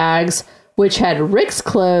 of the bags, which had Rick's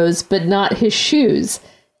clothes, but not his shoes.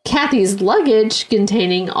 Kathy's luggage,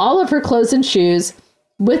 containing all of her clothes and shoes,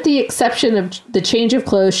 with the exception of the change of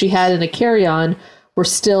clothes she had in a carry-on, were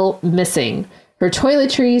still missing. Her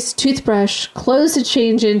toiletries, toothbrush, clothes to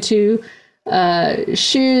change into,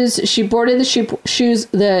 shoes. She boarded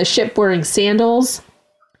the ship wearing sandals.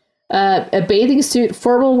 A bathing suit,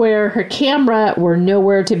 formal wear, her camera were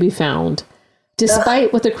nowhere to be found.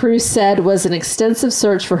 Despite what the crew said was an extensive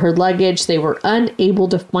search for her luggage, they were unable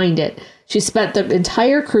to find it. She spent the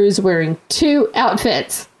entire cruise wearing 2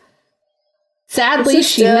 outfits. Sadly,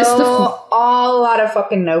 she missed the... a lot of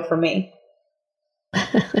fucking no for me.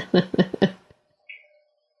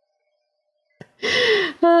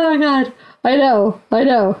 Oh, God. I know.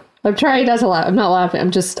 I'm trying not to laugh. I'm not laughing.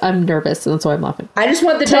 I'm nervous, and that's why I'm laughing. I just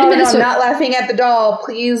want the doll to know I'm not laughing at the doll.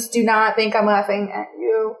 Please do not think I'm laughing at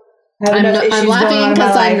you. I'm laughing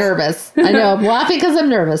because I'm nervous. I know. I'm laughing because I'm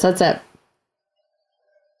nervous. That's it.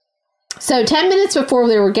 So 10 minutes before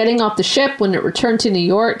they were getting off the ship, when it returned to New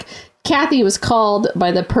York, Kathy was called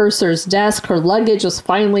by the purser's desk. Her luggage was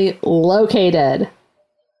finally located.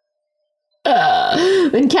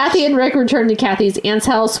 When Kathy and Rick returned to Kathy's aunt's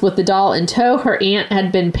house with the doll in tow, her aunt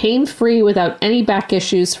had been pain-free without any back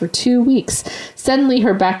issues for 2 weeks. Suddenly,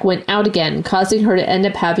 her back went out again, causing her to end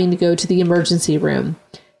up having to go to the emergency room.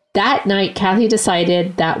 That night, Kathy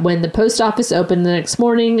decided that when the post office opened the next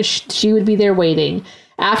morning, she would be there waiting.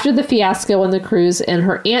 After the fiasco on the cruise, and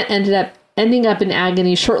her aunt ending up in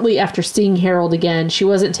agony shortly after seeing Harold again, she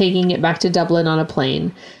wasn't taking it back to Dublin on a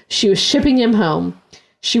plane. She was shipping him home.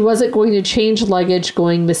 She wasn't going to chance luggage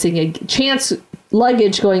going missing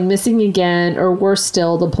again, or worse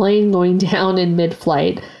still, the plane going down in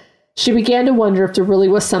mid-flight. She began to wonder if there really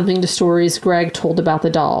was something to stories Greg told about the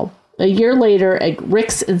doll. A year later, at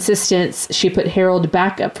Rick's insistence, she put Harold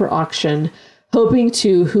back up for auction, hoping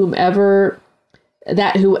to whomever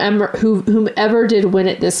did win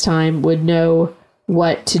it this time would know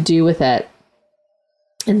what to do with it.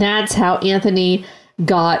 And that's how Anthony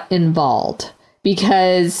got involved.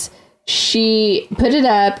 Because she put it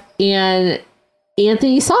up and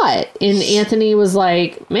Anthony saw it. And Anthony was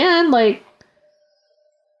like, man, like,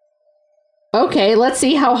 okay, let's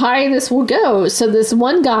see how high this will go. So this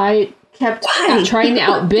one guy kept trying to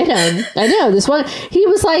outbid him. I know, this one, he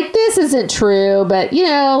was like, this isn't true, but,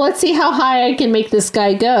 let's see how high I can make this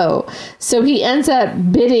guy go. So he ends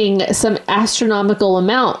up bidding some astronomical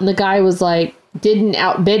amount, and the guy was like, didn't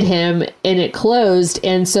outbid him, and it closed.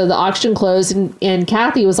 And so the auction closed, and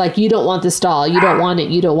Kathy was like, you don't want this doll. You don't want it.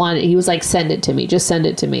 You don't want it. He was like, send it to me. Just send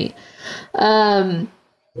it to me.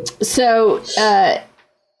 So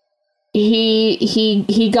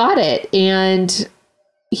he got it, and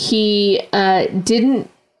he didn't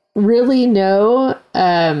really know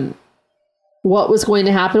what was going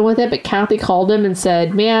to happen with it, but Kathy called him and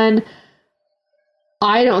said, man,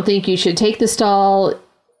 I don't think you should take this doll.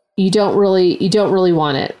 You don't really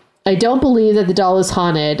want it. I don't believe that the doll is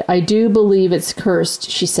haunted. I do believe it's cursed,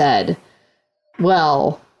 she said.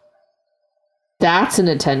 Well, that's an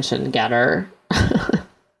attention getter.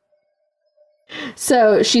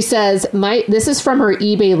 So she says, this is from her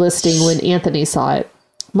eBay listing when Anthony saw it.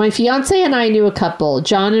 My fiance and I knew a couple,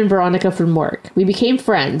 John and Veronica, from work. We became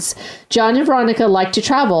friends. John and Veronica liked to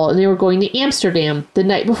travel, and they were going to Amsterdam. The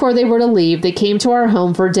night before they were to leave, they came to our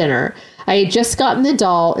home for dinner. I had just gotten the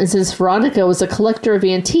doll, and since Veronica was a collector of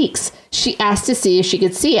antiques, she asked to see if she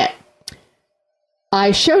could see it.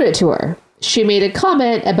 I showed it to her. She made a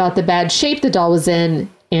comment about the bad shape the doll was in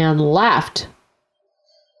and laughed.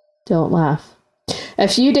 Don't laugh. A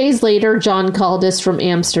few days later, John called us from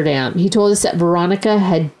Amsterdam. He told us that Veronica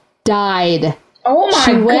had died. Oh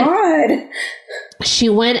my God. She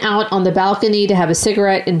went out on the balcony to have a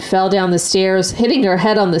cigarette and fell down the stairs, hitting her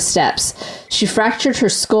head on the steps. She fractured her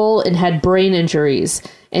skull and had brain injuries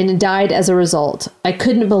and died as a result. I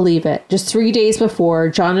couldn't believe it. Just 3 days before,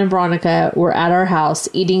 John and Veronica were at our house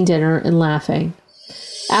eating dinner and laughing.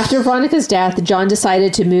 After Veronica's death, John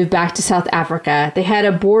decided to move back to South Africa. They had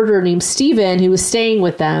a boarder named Stephen who was staying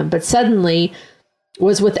with them, but suddenly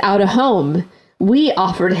was without a home. We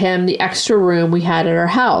offered him the extra room we had at our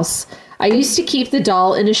house. I used to keep the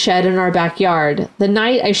doll in a shed in our backyard. The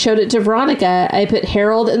night I showed it to Veronica, I put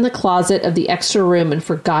Harold in the closet of the extra room and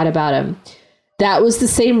forgot about him. That was the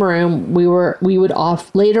same room we would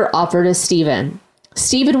later offer to Stephen.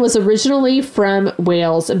 Stephen was originally from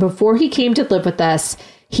Wales, and before he came to live with us,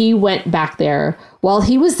 he went back there. While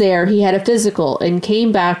he was there, he had a physical and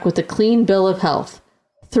came back with a clean bill of health.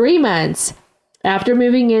 3 months after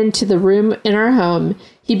moving into the room in our home,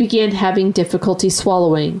 he began having difficulty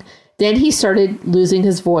swallowing. Then he started losing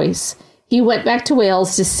his voice. He went back to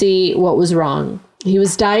Wales to see what was wrong. He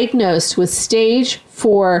was diagnosed with stage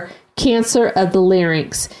 4 cancer of the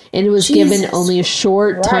larynx and was given only a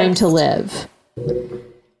short time to live.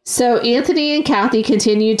 So Anthony and Kathy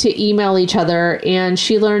continued to email each other, and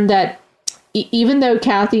she learned that even though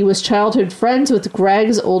Kathy was childhood friends with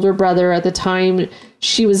Greg's older brother at the time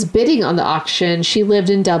she was bidding on the auction, she lived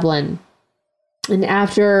in Dublin. And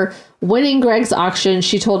after winning Greg's auction,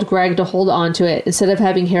 she told Greg to hold on to it instead of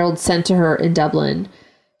having Harold sent to her in Dublin.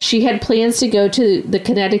 She had plans to go to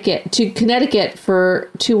Connecticut for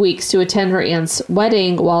 2 weeks to attend her aunt's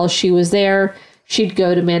wedding. While she was there, she'd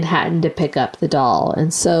go to Manhattan to pick up the doll.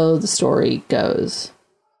 And so the story goes.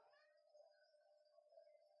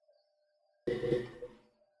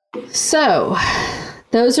 So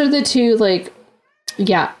those are the two,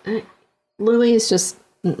 Louis is just,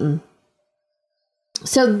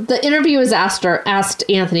 So the interviewers asked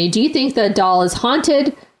Anthony, do you think the doll is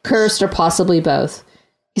haunted, cursed, or possibly both?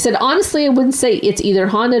 He said, honestly, I wouldn't say it's either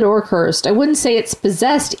haunted or cursed. I wouldn't say it's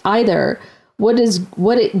possessed either. What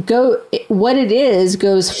it is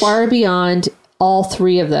goes far beyond all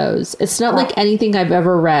three of those. It's not like anything I've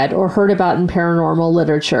ever read or heard about in paranormal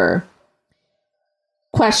literature.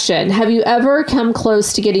 Question: have you ever come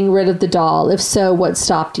close to getting rid of the doll? If so, what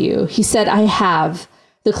stopped you? He said, I have.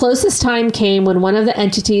 The closest time came when one of the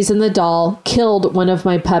entities in the doll killed one of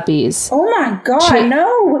my puppies. Oh my God,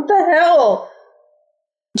 no, what the hell?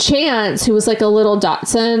 Chance, who was like a little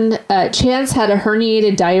Dachshund, Chance had a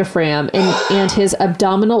herniated diaphragm and his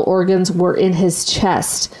abdominal organs were in his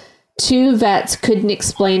chest. 2 vets couldn't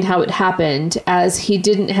explain how it happened, as he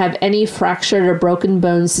didn't have any fractured or broken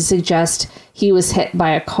bones to suggest he was hit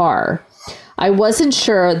by a car. I wasn't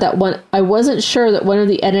sure that one of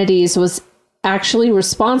the entities was actually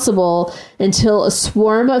responsible until a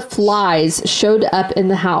swarm of flies showed up in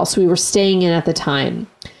the house we were staying in at the time.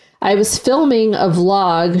 I was filming a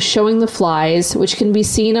vlog showing the flies, which can be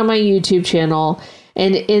seen on my YouTube channel,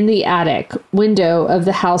 and in the attic window of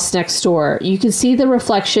the house next door. You can see the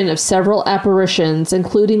reflection of several apparitions,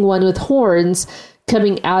 including one with horns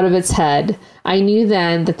coming out of its head. I knew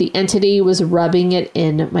then that the entity was rubbing it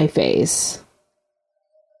in my face.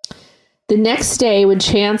 The next day, when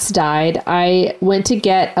Chance died, I went to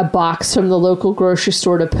get a box from the local grocery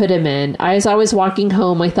store to put him in. As I was walking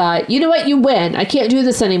home, I thought, you know what? You win. I can't do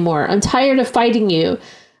this anymore. I'm tired of fighting you.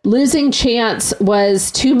 Losing Chance was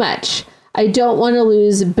too much. I don't want to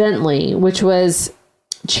lose Bentley, which was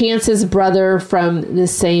Chance's brother from the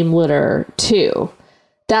same litter, too.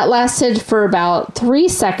 That lasted for about 3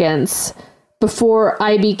 seconds before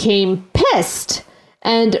I became pissed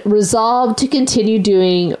and resolved to continue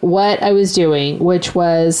doing what I was doing, which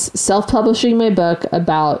was self-publishing my book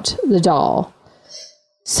about the doll.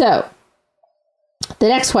 So, the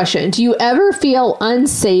next question. Do you ever feel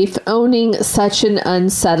unsafe owning such an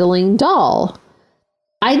unsettling doll?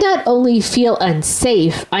 I not only feel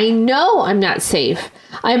unsafe, I know I'm not safe.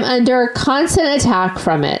 I'm under constant attack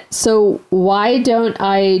from it. So why don't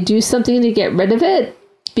I do something to get rid of it?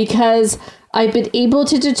 Because I've been able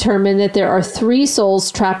to determine that there are 3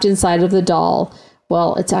 souls trapped inside of the doll.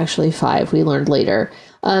 Well, it's actually 5, we learned later.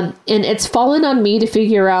 And it's fallen on me to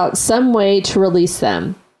figure out some way to release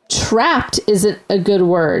them. Trapped isn't a good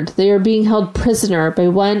word. They are being held prisoner by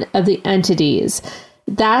one of the entities.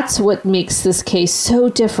 That's what makes this case so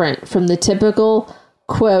different from the typical,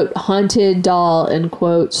 quote, haunted doll, end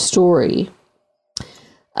quote, story.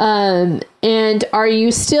 And are you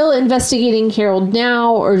still investigating Harold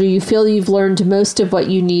now, or do you feel you've learned most of what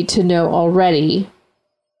you need to know already?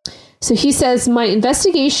 So he says, my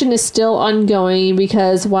investigation is still ongoing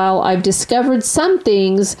because while I've discovered some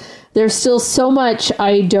things, there's still so much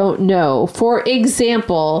I don't know. For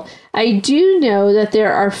example, I do know that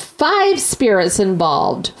there are 5 spirits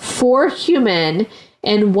involved, 4 human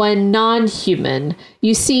and 1 non-human.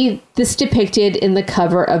 You see this depicted in the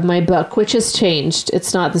cover of my book, which has changed.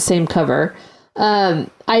 It's not the same cover.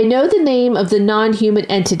 I know the name of the non-human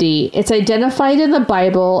entity. It's identified in the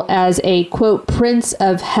Bible as a, quote, prince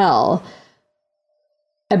of hell.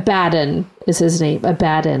 Abaddon is his name,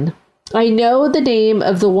 Abaddon. I know the name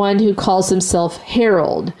of the one who calls himself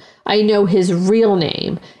Harold. I know his real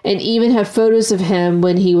name, and even have photos of him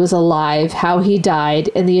when he was alive, how he died,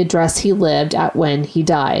 and the address he lived at when he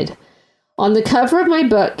died. On the cover of my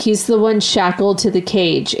book, he's the one shackled to the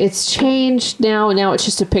cage. It's changed now, and now it's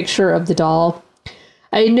just a picture of the doll.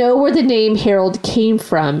 I know where the name Harold came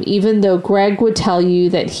from, even though Greg would tell you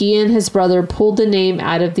that he and his brother pulled the name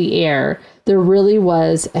out of the air. There really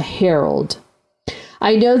was a Harold.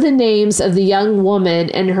 I know the names of the young woman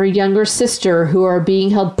and her younger sister who are being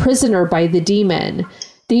held prisoner by the demon.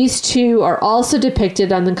 These 2 are also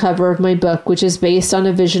depicted on the cover of my book, which is based on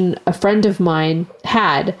a vision a friend of mine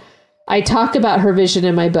had. I talk about her vision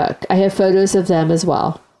in my book. I have photos of them as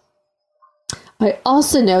well. I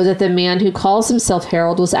also know that the man who calls himself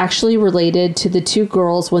Harold was actually related to the 2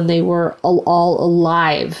 girls when they were all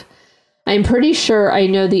alive. I'm pretty sure I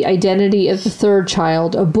know the identity of the 3rd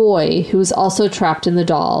child, a boy, who is also trapped in the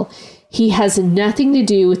doll. He has nothing to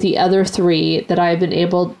do with the other 3 that I've been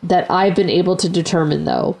able to determine,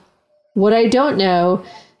 though. What I don't know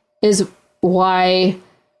is why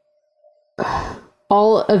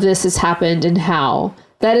all of this has happened and how.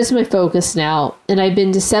 That is my focus now, and I've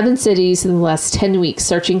been to 7 cities in the last 10 weeks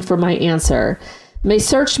searching for my answer. My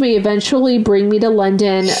search may eventually bring me to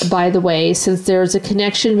London, by the way, since there's a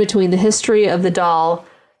connection between the history of the doll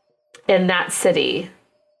and that city.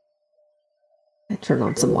 I turned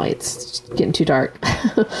on some lights. It's getting too dark.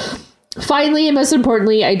 Finally, and most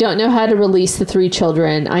importantly, I don't know how to release the 3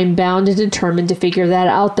 children. I'm bound and determined to figure that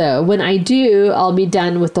out, though. When I do, I'll be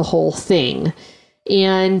done with the whole thing.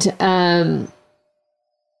 And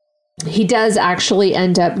he does actually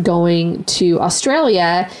end up going to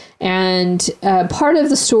Australia. And part of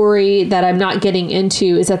the story that I'm not getting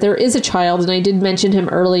into is that there is a child, and I did mention him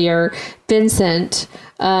earlier, Vincent,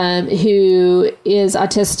 who is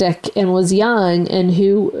autistic and was young, and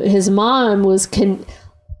who his mom was connected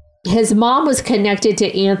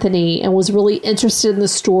to Anthony and was really interested in the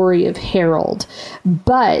story of Harold.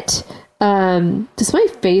 But does my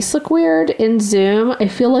face look weird in Zoom? I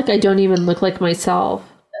feel like I don't even look like myself.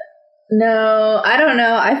 No, I don't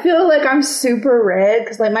know. I feel like I'm super red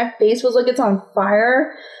because like my face was like it's on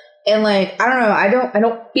fire, and like I don't know. I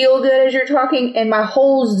don't feel good as you're talking, and my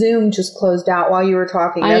whole Zoom just closed out while you were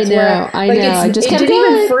talking. That's I know. It didn't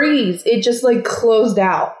even freeze. It just like closed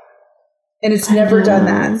out, and it's never done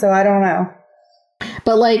that. So I don't know.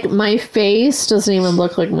 But like my face doesn't even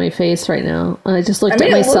look like my face right now. I just looked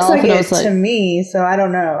at myself it looks like and I was like, to me. So I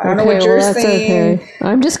don't know. I don't know what you're saying. Okay.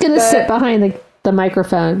 I'm just gonna sit behind the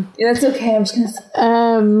microphone. Yeah, that's okay. I'm just gonna sit.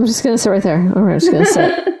 I'm just gonna sit right there. All right, I'm just gonna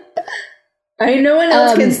sit. No one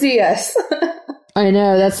else can see us. I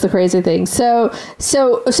know, that's the crazy thing. So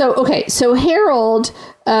okay. So Harold,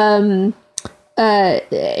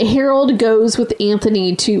 Harold goes with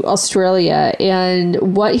Anthony to Australia,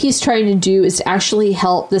 and what he's trying to do is actually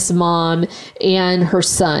help this mom and her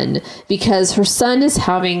son, because her son is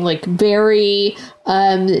having like very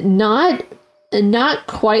not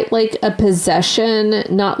quite like a possession,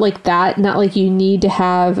 not like that, not like you need to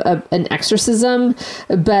have an exorcism,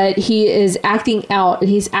 but he is acting out, and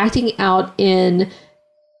he's acting out in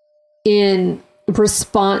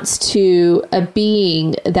response to a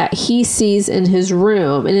being that he sees in his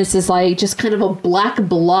room, and it's this like just kind of a black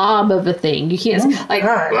blob of a thing. You can't like,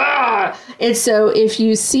 and so if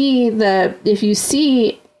you see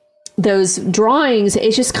those drawings,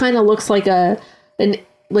 it just kind of looks like an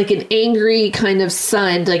angry kind of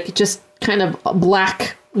sun, like just kind of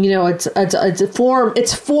black.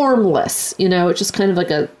 It's formless. It's just kind of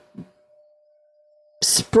like a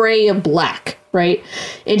spray of black. Right.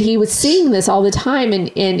 And he was seeing this all the time,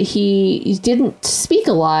 and he didn't speak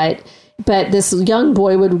a lot, but this young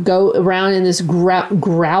boy would go around in this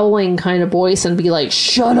growling kind of voice and be like,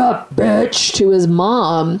 "Shut up, bitch," to his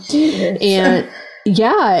mom. And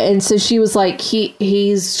yeah. And so she was like,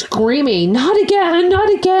 he's screaming, "Not again, not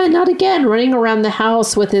again, not again," running around the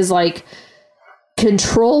house with his like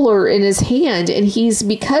controller in his hand. And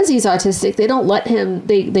because he's autistic, they don't let him,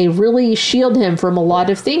 they really shield him from a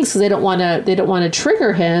lot of things, because they don't want to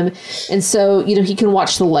trigger him. And so he can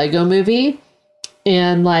watch the Lego movie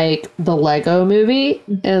and like the Lego movie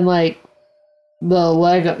and like the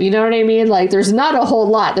Lego, you know what I mean? Like there's not a whole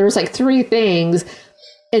lot. There's like 3 things,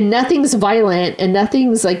 and nothing's violent, and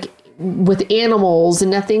nothing's like with animals,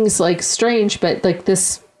 and nothing's like strange, but like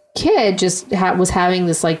this kid just was having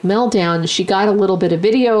this like meltdown. She got a little bit of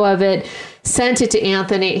video of it, sent it to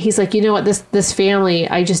Anthony. He's like, you know what, this family,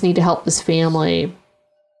 I just need to help this family.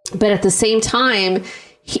 But at the same time,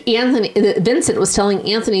 Vincent was telling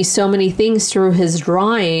Anthony so many things through his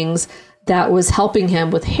drawings that was helping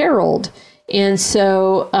him with Harold. And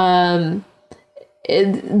so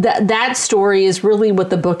that story is really what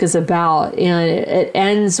the book is about, and it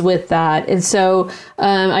ends with that. And so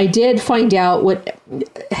I did find out what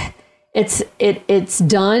it's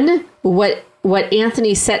done. What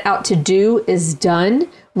Anthony set out to do is done,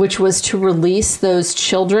 which was to release those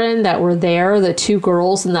children that were there, the 2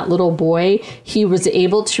 girls and that little boy. He was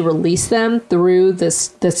able to release them through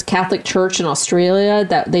this Catholic church in Australia,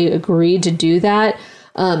 that they agreed to do that.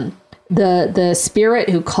 The spirit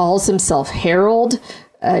who calls himself Harold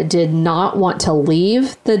did not want to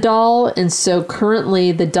leave the doll, and so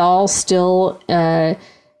currently the doll still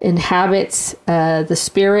inhabits the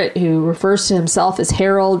spirit who refers to himself as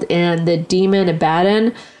Harold and the demon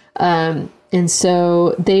Abaddon. And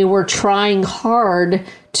so they were trying hard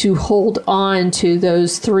to hold on to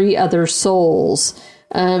those 3 other souls.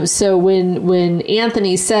 So when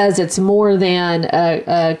Anthony says it's more than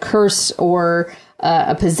a curse or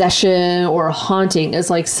a possession or a haunting, is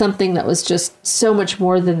like something that was just so much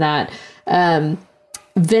more than that.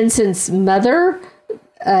 Vincent's mother,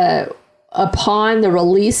 upon the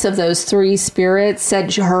release of those 3 spirits,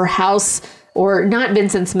 said her house, or not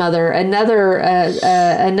Vincent's mother, another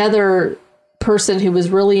person who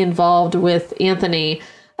was really involved with Anthony,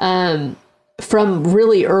 from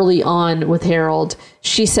really early on with Harold,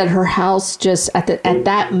 she said her house just at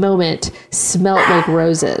that moment smelled like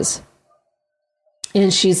roses.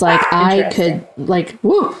 And she's like, I could like,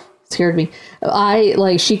 whoo, scared me.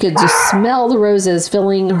 She could just smell the roses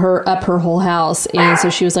filling her whole house. And so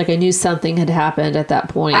she was like, I knew something had happened at that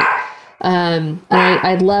point. And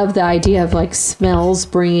I love the idea of like smells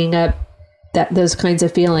bringing up those kinds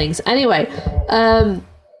of feelings. Anyway,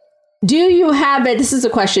 do you have it? This is a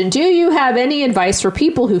question. Do you have any advice for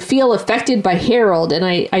people who feel affected by Harold? And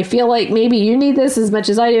I feel like maybe you need this as much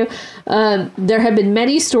as I do. There have been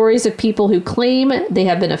many stories of people who claim they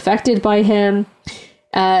have been affected by him.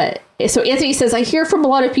 So Anthony says, I hear from a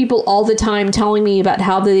lot of people all the time telling me about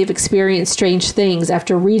how they've experienced strange things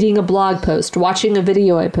after reading a blog post, watching a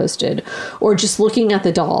video I posted, or just looking at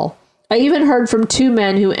the doll. I even heard from 2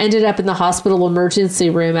 men who ended up in the hospital emergency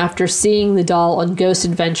room after seeing the doll on Ghost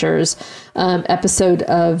Adventures episode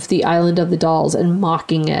of The Island of the Dolls and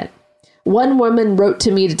mocking it. One woman wrote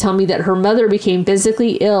to me to tell me that her mother became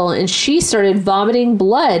physically ill and she started vomiting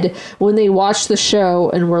blood when they watched the show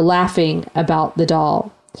and were laughing about the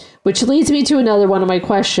doll. Which leads me to another one of my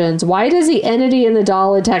questions. Why does the entity in the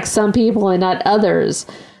doll attack some people and not others?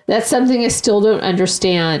 That's something I still don't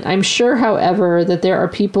understand. I'm sure, however, that there are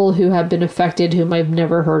people who have been affected whom I've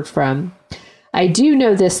never heard from. I do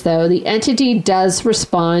know this, though. The entity does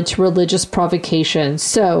respond to religious provocation.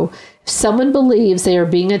 So, if someone believes they are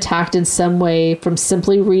being attacked in some way from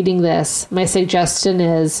simply reading this, my suggestion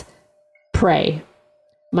is pray.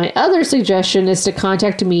 My other suggestion is to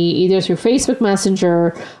contact me either through Facebook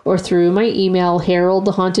Messenger or through my email,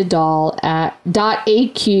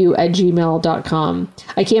 haroldthehaunteddoll@aq@gmail.com.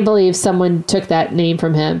 I can't believe someone took that name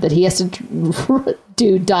from him, that he has to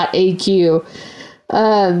do .aq.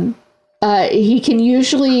 He can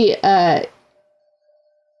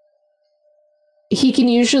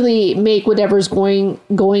usually make whatever's going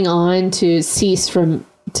on to cease.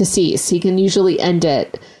 He can usually end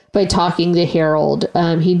it by talking to Harold.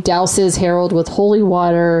 He douses Harold with holy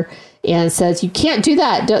water and says, "You can't do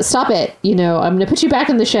that. Stop it. I'm going to put you back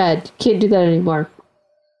in the shed. You can't do that anymore."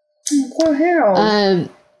 Poor Harold.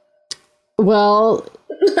 Well,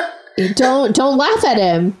 don't laugh at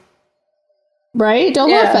him. Right?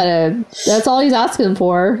 Don't laugh at him. That's all he's asking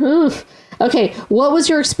for. Oof. Okay, what was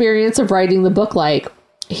your experience of writing the book like?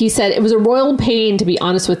 He said, "It was a royal pain, to be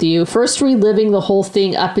honest with you. First reliving the whole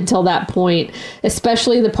thing up until that point,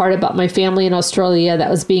 especially the part about my family in Australia that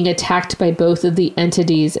was being attacked by both of the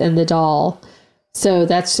entities and the doll." So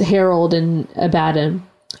that's Harold and Abaddon.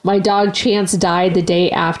 "My dog Chance died the day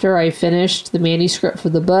after I finished the manuscript for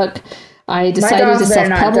the book. I decided to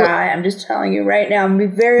self-publish." I'm just telling you right now. I'm going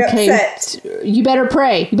to be very upset. You better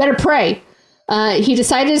pray. He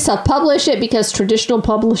decided to self-publish it because traditional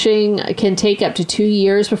publishing can take up to 2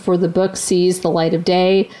 years before the book sees the light of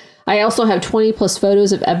day. I also have 20 plus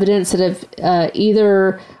photos of evidence that have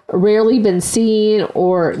either rarely been seen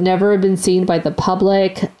or never been seen by the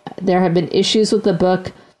public. There have been issues with the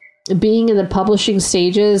book being in the publishing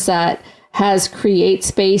stages that has Create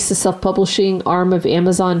Space, the self-publishing arm of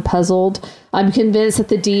Amazon, puzzled. I'm convinced that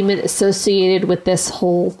the demon associated with this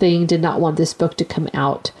whole thing did not want this book to come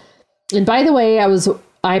out. And by the way,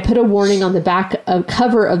 I put a warning on the back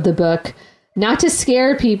cover of the book, not to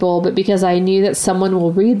scare people, but because I knew that someone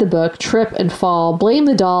will read the book, trip and fall, blame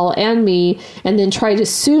the doll and me, and then try to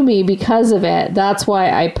sue me because of it. That's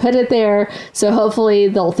why I put it there. So hopefully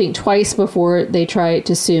they'll think twice before they try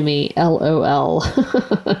to sue me. LOL.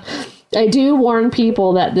 I do warn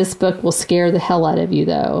people that this book will scare the hell out of you,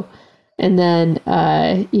 though. And then,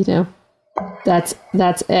 that's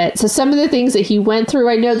it. So some of the things that he went through,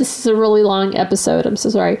 I know this is a really long episode. I'm so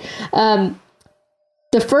sorry. The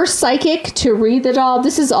first psychic to read the doll,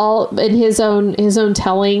 this is all in his own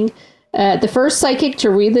telling. The first psychic to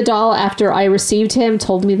read the doll after I received him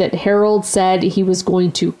told me that Harold said he was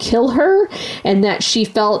going to kill her and that she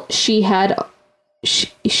felt he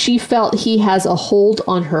has a hold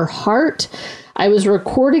on her heart. I was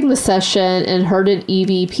recording the session and heard an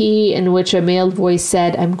EVP in which a male voice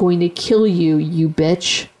said, "I'm going to kill you, you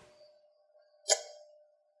bitch."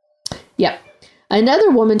 Yep. Another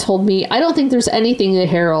woman told me, "I don't think there's anything to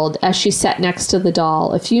Harold," as she sat next to the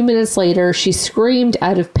doll. A few minutes later, she screamed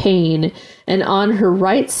out of pain, and on her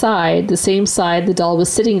right side, the same side the doll was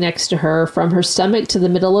sitting next to her, from her stomach to the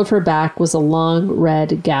middle of her back was a long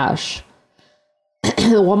red gash.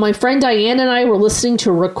 While my friend Diane and I were listening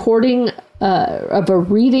to a recording of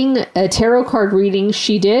a tarot card reading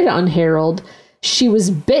she did on Harold, she was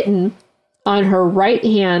bitten on her right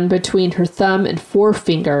hand between her thumb and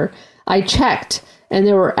forefinger. I checked, and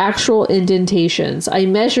there were actual indentations. I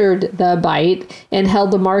measured the bite and held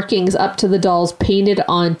the markings up to the doll's painted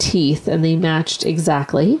on teeth, and they matched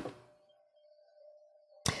exactly.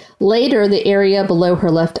 Later, the area below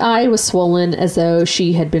her left eye was swollen as though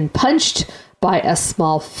she had been punched by a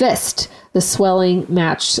small fist. The swelling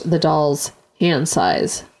matched the doll's hand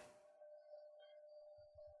size.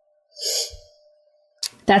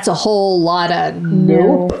 That's a whole lot of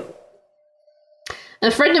nope.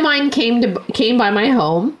 A friend of mine came by my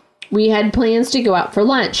home. We had plans to go out for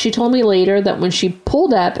lunch. She told me later that when she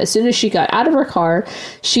pulled up, as soon as she got out of her car,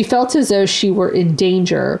 she felt as though she were in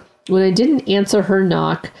danger. When I didn't answer her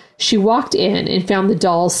knock, she walked in and found the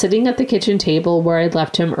doll sitting at the kitchen table where I'd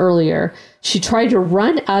left him earlier. She tried to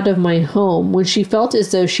run out of my home when she felt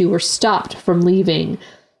as though she were stopped from leaving.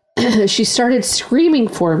 She started screaming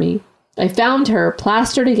for me. I found her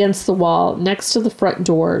plastered against the wall next to the front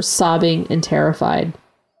door, sobbing and terrified.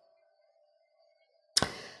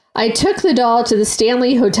 I took the doll to the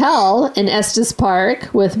Stanley Hotel in Estes Park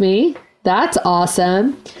with me. That's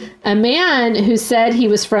awesome. A man who said he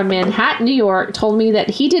was from Manhattan, New York, told me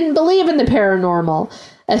that he didn't believe in the paranormal.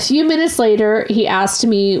 A few minutes later, he asked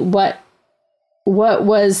me what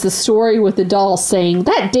was the story with the doll, saying,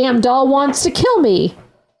 "That damn doll wants to kill me."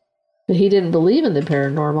 But he didn't believe in the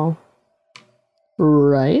paranormal.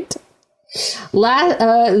 Right.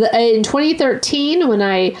 In 2013, when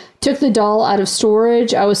I took the doll out of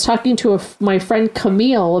storage, I was talking to my friend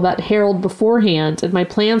Camille about Harold beforehand and my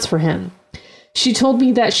plans for him. She told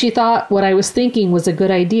me that she thought what I was thinking was a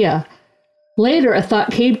good idea. Later, a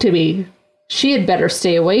thought came to me. She had better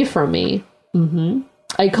stay away from me.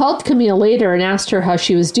 I called Camille later and asked her how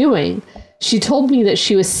she was doing. She told me that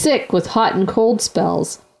she was sick with hot and cold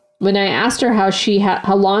spells. When I asked her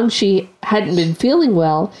how long she hadn't been feeling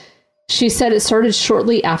well, she said it started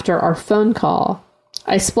shortly after our phone call.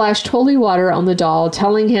 I splashed holy water on the doll,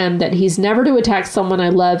 telling him that he's never to attack someone I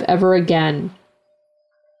love ever again.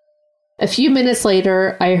 A few minutes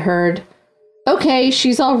later, I heard, "Okay,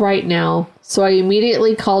 she's all right now." So I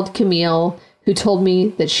immediately called Camille, who told me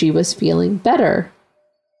that she was feeling better.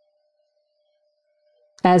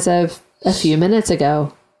 As of a few minutes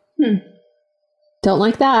ago. Don't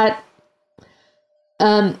like that.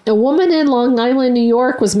 A woman in Long Island, New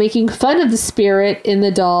York, was making fun of the spirit in the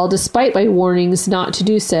doll despite my warnings not to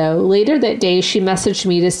do so. Later that day, she messaged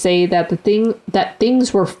me to say that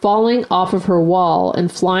things were falling off of her wall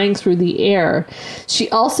and flying through the air. She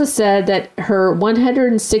also said that her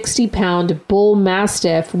 160-pound bull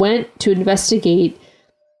mastiff went to investigate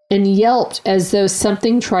and yelped as though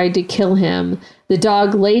something tried to kill him. The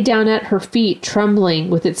dog lay down at her feet, trembling,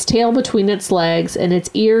 with its tail between its legs and its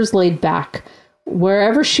ears laid back.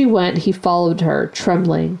 Wherever she went, he followed her,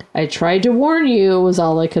 trembling. "I tried to warn you," was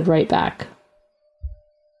all I could write back.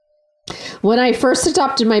 When I first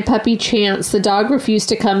adopted my puppy Chance, the dog refused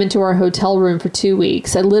to come into our hotel room for 2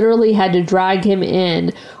 weeks. I literally had to drag him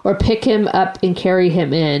in or pick him up and carry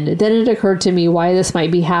him in. Then it occurred to me why this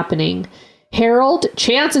might be happening. "Harold,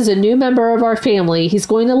 Chance is a new member of our family. He's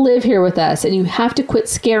going to live here with us, and you have to quit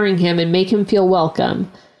scaring him and make him feel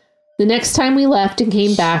welcome." The next time we left and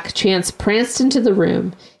came back, Chance pranced into the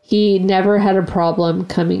room. He never had a problem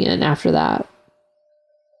coming in after that.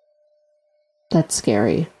 That's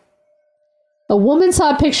scary. A woman saw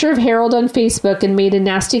a picture of Harold on Facebook and made a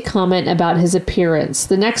nasty comment about his appearance.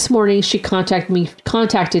 The next morning, she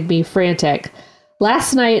contacted me frantic.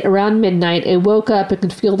 "Last night, around midnight, I woke up and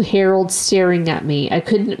could feel Harold staring at me. I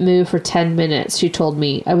couldn't move for 10 minutes, she told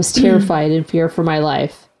me. I was terrified and fear for my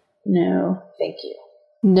life." No, thank you.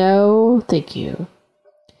 No, thank you.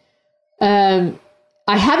 I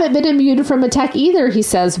haven't been immune from attack either, he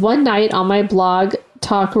says. One night on my blog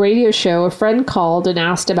talk radio show, a friend called and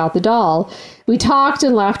asked about the doll. We talked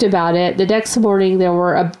and laughed about it. The next morning, there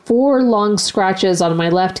were 4 long scratches on my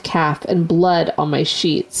left calf and blood on my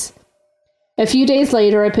sheets. A few days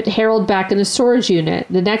later, I put Harold back in a storage unit.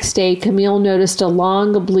 The next day, Camille noticed a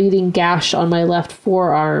long bleeding gash on my left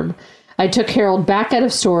forearm. I took Harold back out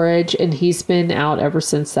of storage, and he's been out ever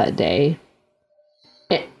since that day.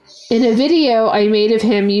 In a video I made of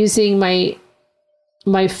him using my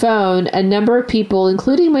phone, a number of people,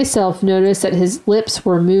 including myself, noticed that his lips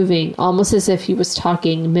were moving, almost as if he was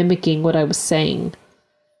talking, mimicking what I was saying.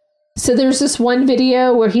 So there's this one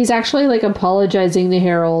video where he's actually like apologizing to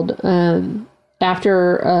Harold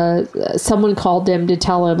after someone called him to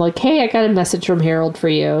tell him, like, "Hey, I got a message from Harold for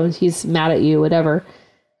you. He's mad at you," whatever.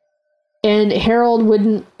 And Harold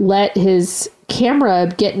wouldn't let his camera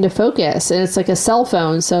get into focus. And it's like a cell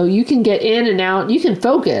phone, so you can get in and out. You can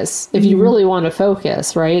focus if you really want to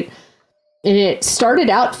focus, right? And it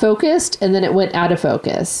started out focused, and then it went out of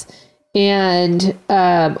focus. And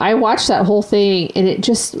I watched that whole thing, and it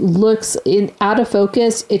just looks out of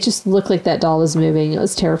focus. It just looked like that doll was moving. It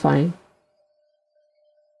was terrifying.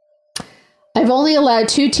 I've only allowed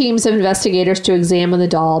 2 teams of investigators to examine the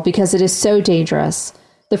doll because it is so dangerous.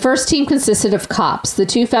 The first team consisted of cops. The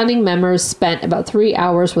 2 founding members spent about 3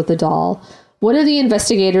 hours with the doll. One of the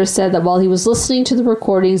investigators said that while he was listening to the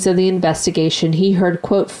recordings of the investigation, he heard,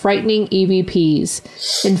 quote, frightening EVPs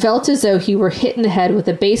and felt as though he were hit in the head with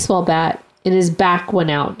a baseball bat and his back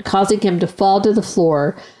went out, causing him to fall to the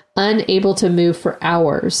floor, unable to move for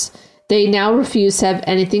hours. They now refuse to have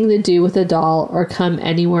anything to do with the doll or come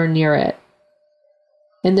anywhere near it.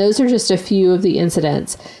 And those are just a few of the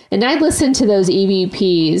incidents. And I listened to those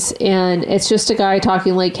EVPs, and it's just a guy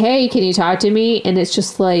talking like, "Hey, can you talk to me?" And it's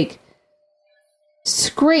just like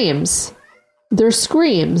screams. They're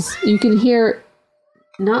screams. You can hear,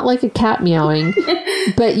 not like a cat meowing,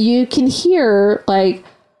 but you can hear like,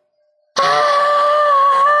 ah!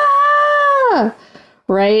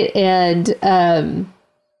 Right? And,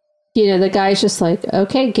 the guy's just like,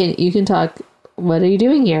 "Okay, you can talk. What are you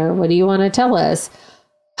doing here? What do you want to tell us?"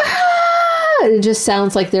 It just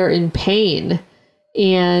sounds like they're in pain.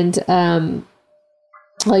 And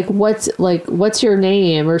what's your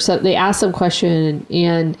name or something? They asked some question,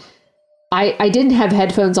 and I didn't have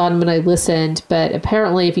headphones on when I listened, but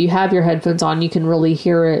apparently if you have your headphones on, you can really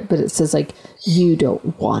hear it. But it says like, "You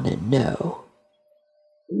don't want to know."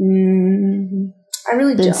 I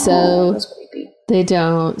really don't. So that's creepy. They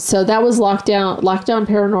don't. So that was Lockdown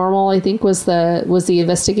Paranormal, I think was the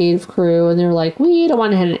investigative crew, and they're like, we don't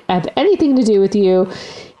want to have anything to do with you.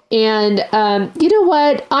 And you know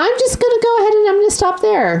what? I'm just going to go ahead and I'm going to stop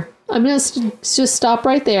there. I'm going to just stop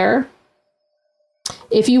right there.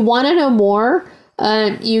 If you want to know more,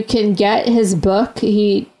 you can get his book.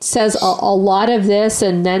 He says a lot of this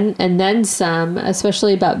and then some,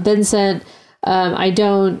 especially about Vincent. I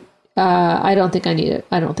don't think I need it.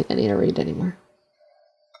 I don't think I need to read anymore.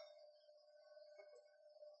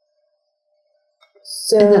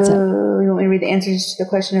 So, you want me to read the answers to the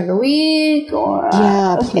question of the week? Or,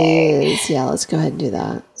 yeah, please. Yeah, let's go ahead and do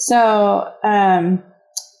that. So,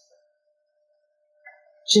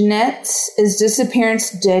 Jeanette's is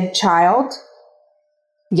disappearance dead child.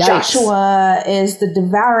 Yikes. Joshua is the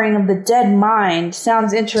devouring of the dead mind.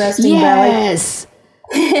 Sounds interesting. Yes.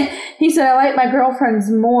 He said, I like my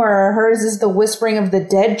girlfriend's more. Hers is the whispering of the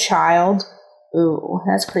dead child. Ooh,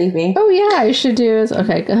 that's creepy. Oh, yeah, I should do it.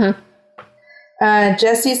 Okay, uh-huh.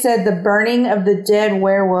 Jesse said, the burning of the dead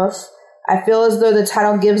werewolf. I feel as though the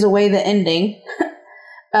title gives away the ending.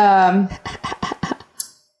 I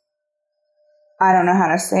don't know how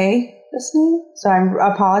to say this name, so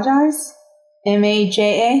I apologize.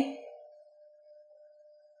 Maja.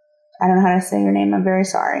 I don't know how to say your name. I'm very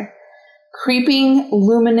sorry. Creeping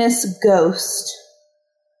luminous ghost.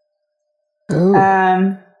 Ooh.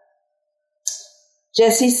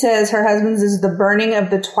 Jessie says her husband's is the burning of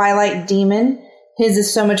the twilight demon. His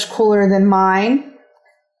is so much cooler than mine.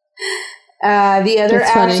 The other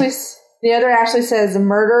Ashley says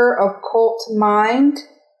murder occult mind.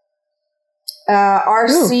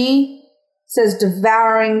 RC says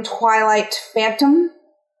devouring twilight phantom.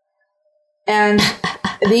 And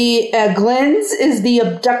the Glenn's is the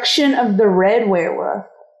abduction of the red werewolf.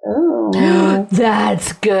 Oh,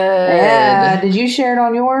 that's good. Yeah. Did you share it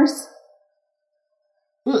on yours?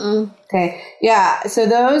 Mm-mm. Okay. Yeah. So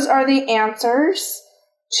those are the answers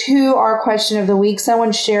to our question of the week.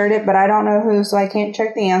 Someone shared it, but I don't know who, so I can't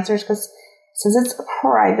check the answers since it's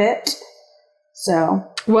private. So.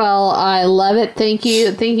 Well, I love it. Thank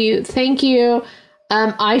you. Thank you. Thank you.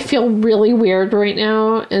 I feel really weird right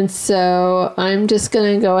now, and so I'm just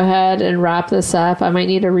going to go ahead and wrap this up. I might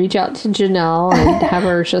need to reach out to Janelle and have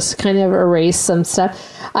her just kind of erase some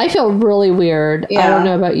stuff. I feel really weird. Yeah, I don't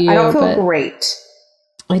know about you. I don't feel great.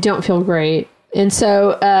 I don't feel great. And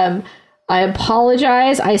so I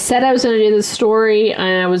apologize. I said I was going to do the story,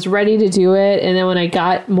 and I was ready to do it, and then when I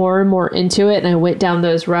got more and more into it, and I went down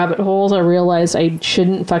those rabbit holes, I realized I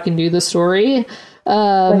shouldn't fucking do the story.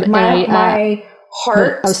 Like my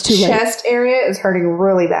heart, chest area is hurting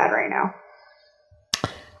really bad right now.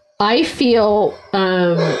 I feel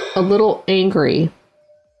a little angry.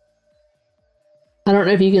 I don't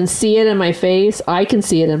know if you can see it in my face. I can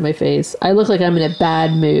see it in my face. I look like I'm in a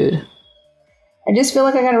bad mood. I just feel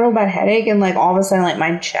like I got a real bad headache, and like all of a sudden, like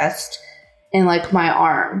my chest and like my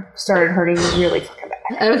arm started hurting really fucking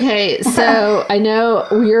bad. Okay, so I know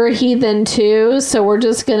you're a heathen too, so we're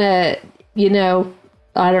just gonna, I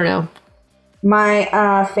don't know.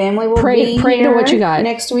 My family will be here to what you got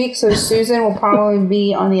next week, so Susan will probably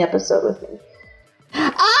be on the episode with me.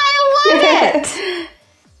 I love it!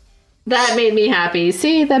 That made me happy.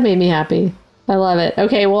 See, that made me happy. I love it.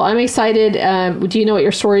 Okay, well, I'm excited. Do you know what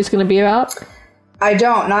your story is going to be about? I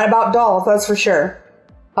don't. Not about dolls, that's for sure.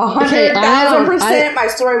 100,000% my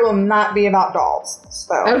story will not be about dolls.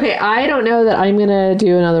 So. Okay, I don't know that I'm going to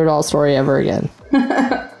do another doll story ever again.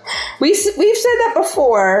 We've said that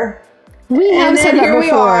before. We have said that before. We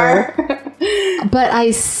are. But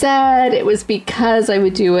I said it was because I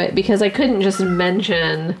would do it, because I couldn't just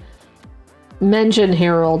mention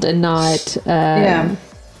Harold and not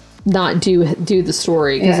do the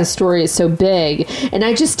story, because the story is so big. And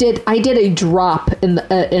I did a drop in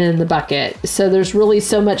the bucket. So there's really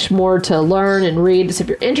so much more to learn and read. So if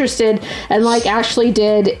you're interested, and like Ashley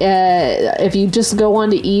did, if you just go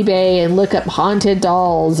onto eBay and look up haunted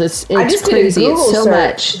dolls, it's I just crazy. Did a Google it's so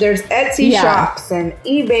search. much. There's Etsy shops and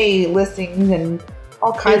eBay listings and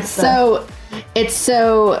all kinds of stuff. It's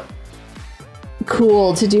so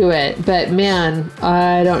cool to do it, but man,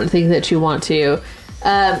 I don't think that you want to.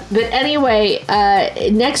 But anyway,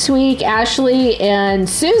 next week, Ashley and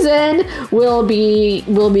Susan will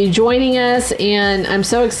be joining us, and I'm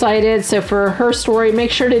so excited. So for her story, make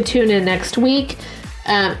sure to tune in next week.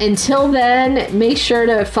 Until then, make sure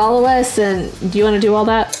to follow us. And do you want to do all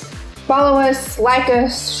that? Follow us, like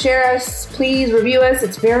us, share us, please review us.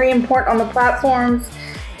 It's very important on the platforms.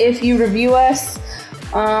 If you review us,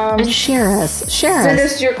 and share us. Send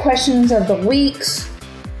us your questions of the weeks,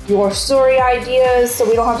 your story ideas, so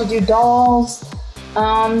we don't have to do dolls.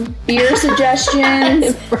 beer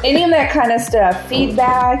suggestions, any of that kind of stuff,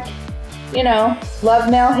 feedback, love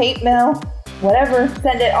mail, hate mail, whatever,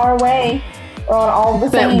 send it our way. On all the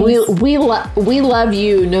things. But we love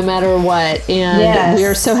you no matter what, and we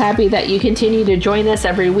are so happy that you continue to join us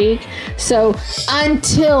every week. So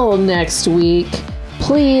until next week,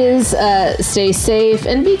 please stay safe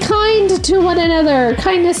and be kind to one another.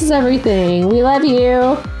 Kindness is everything. We love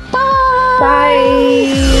you. Bye.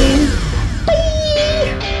 Bye.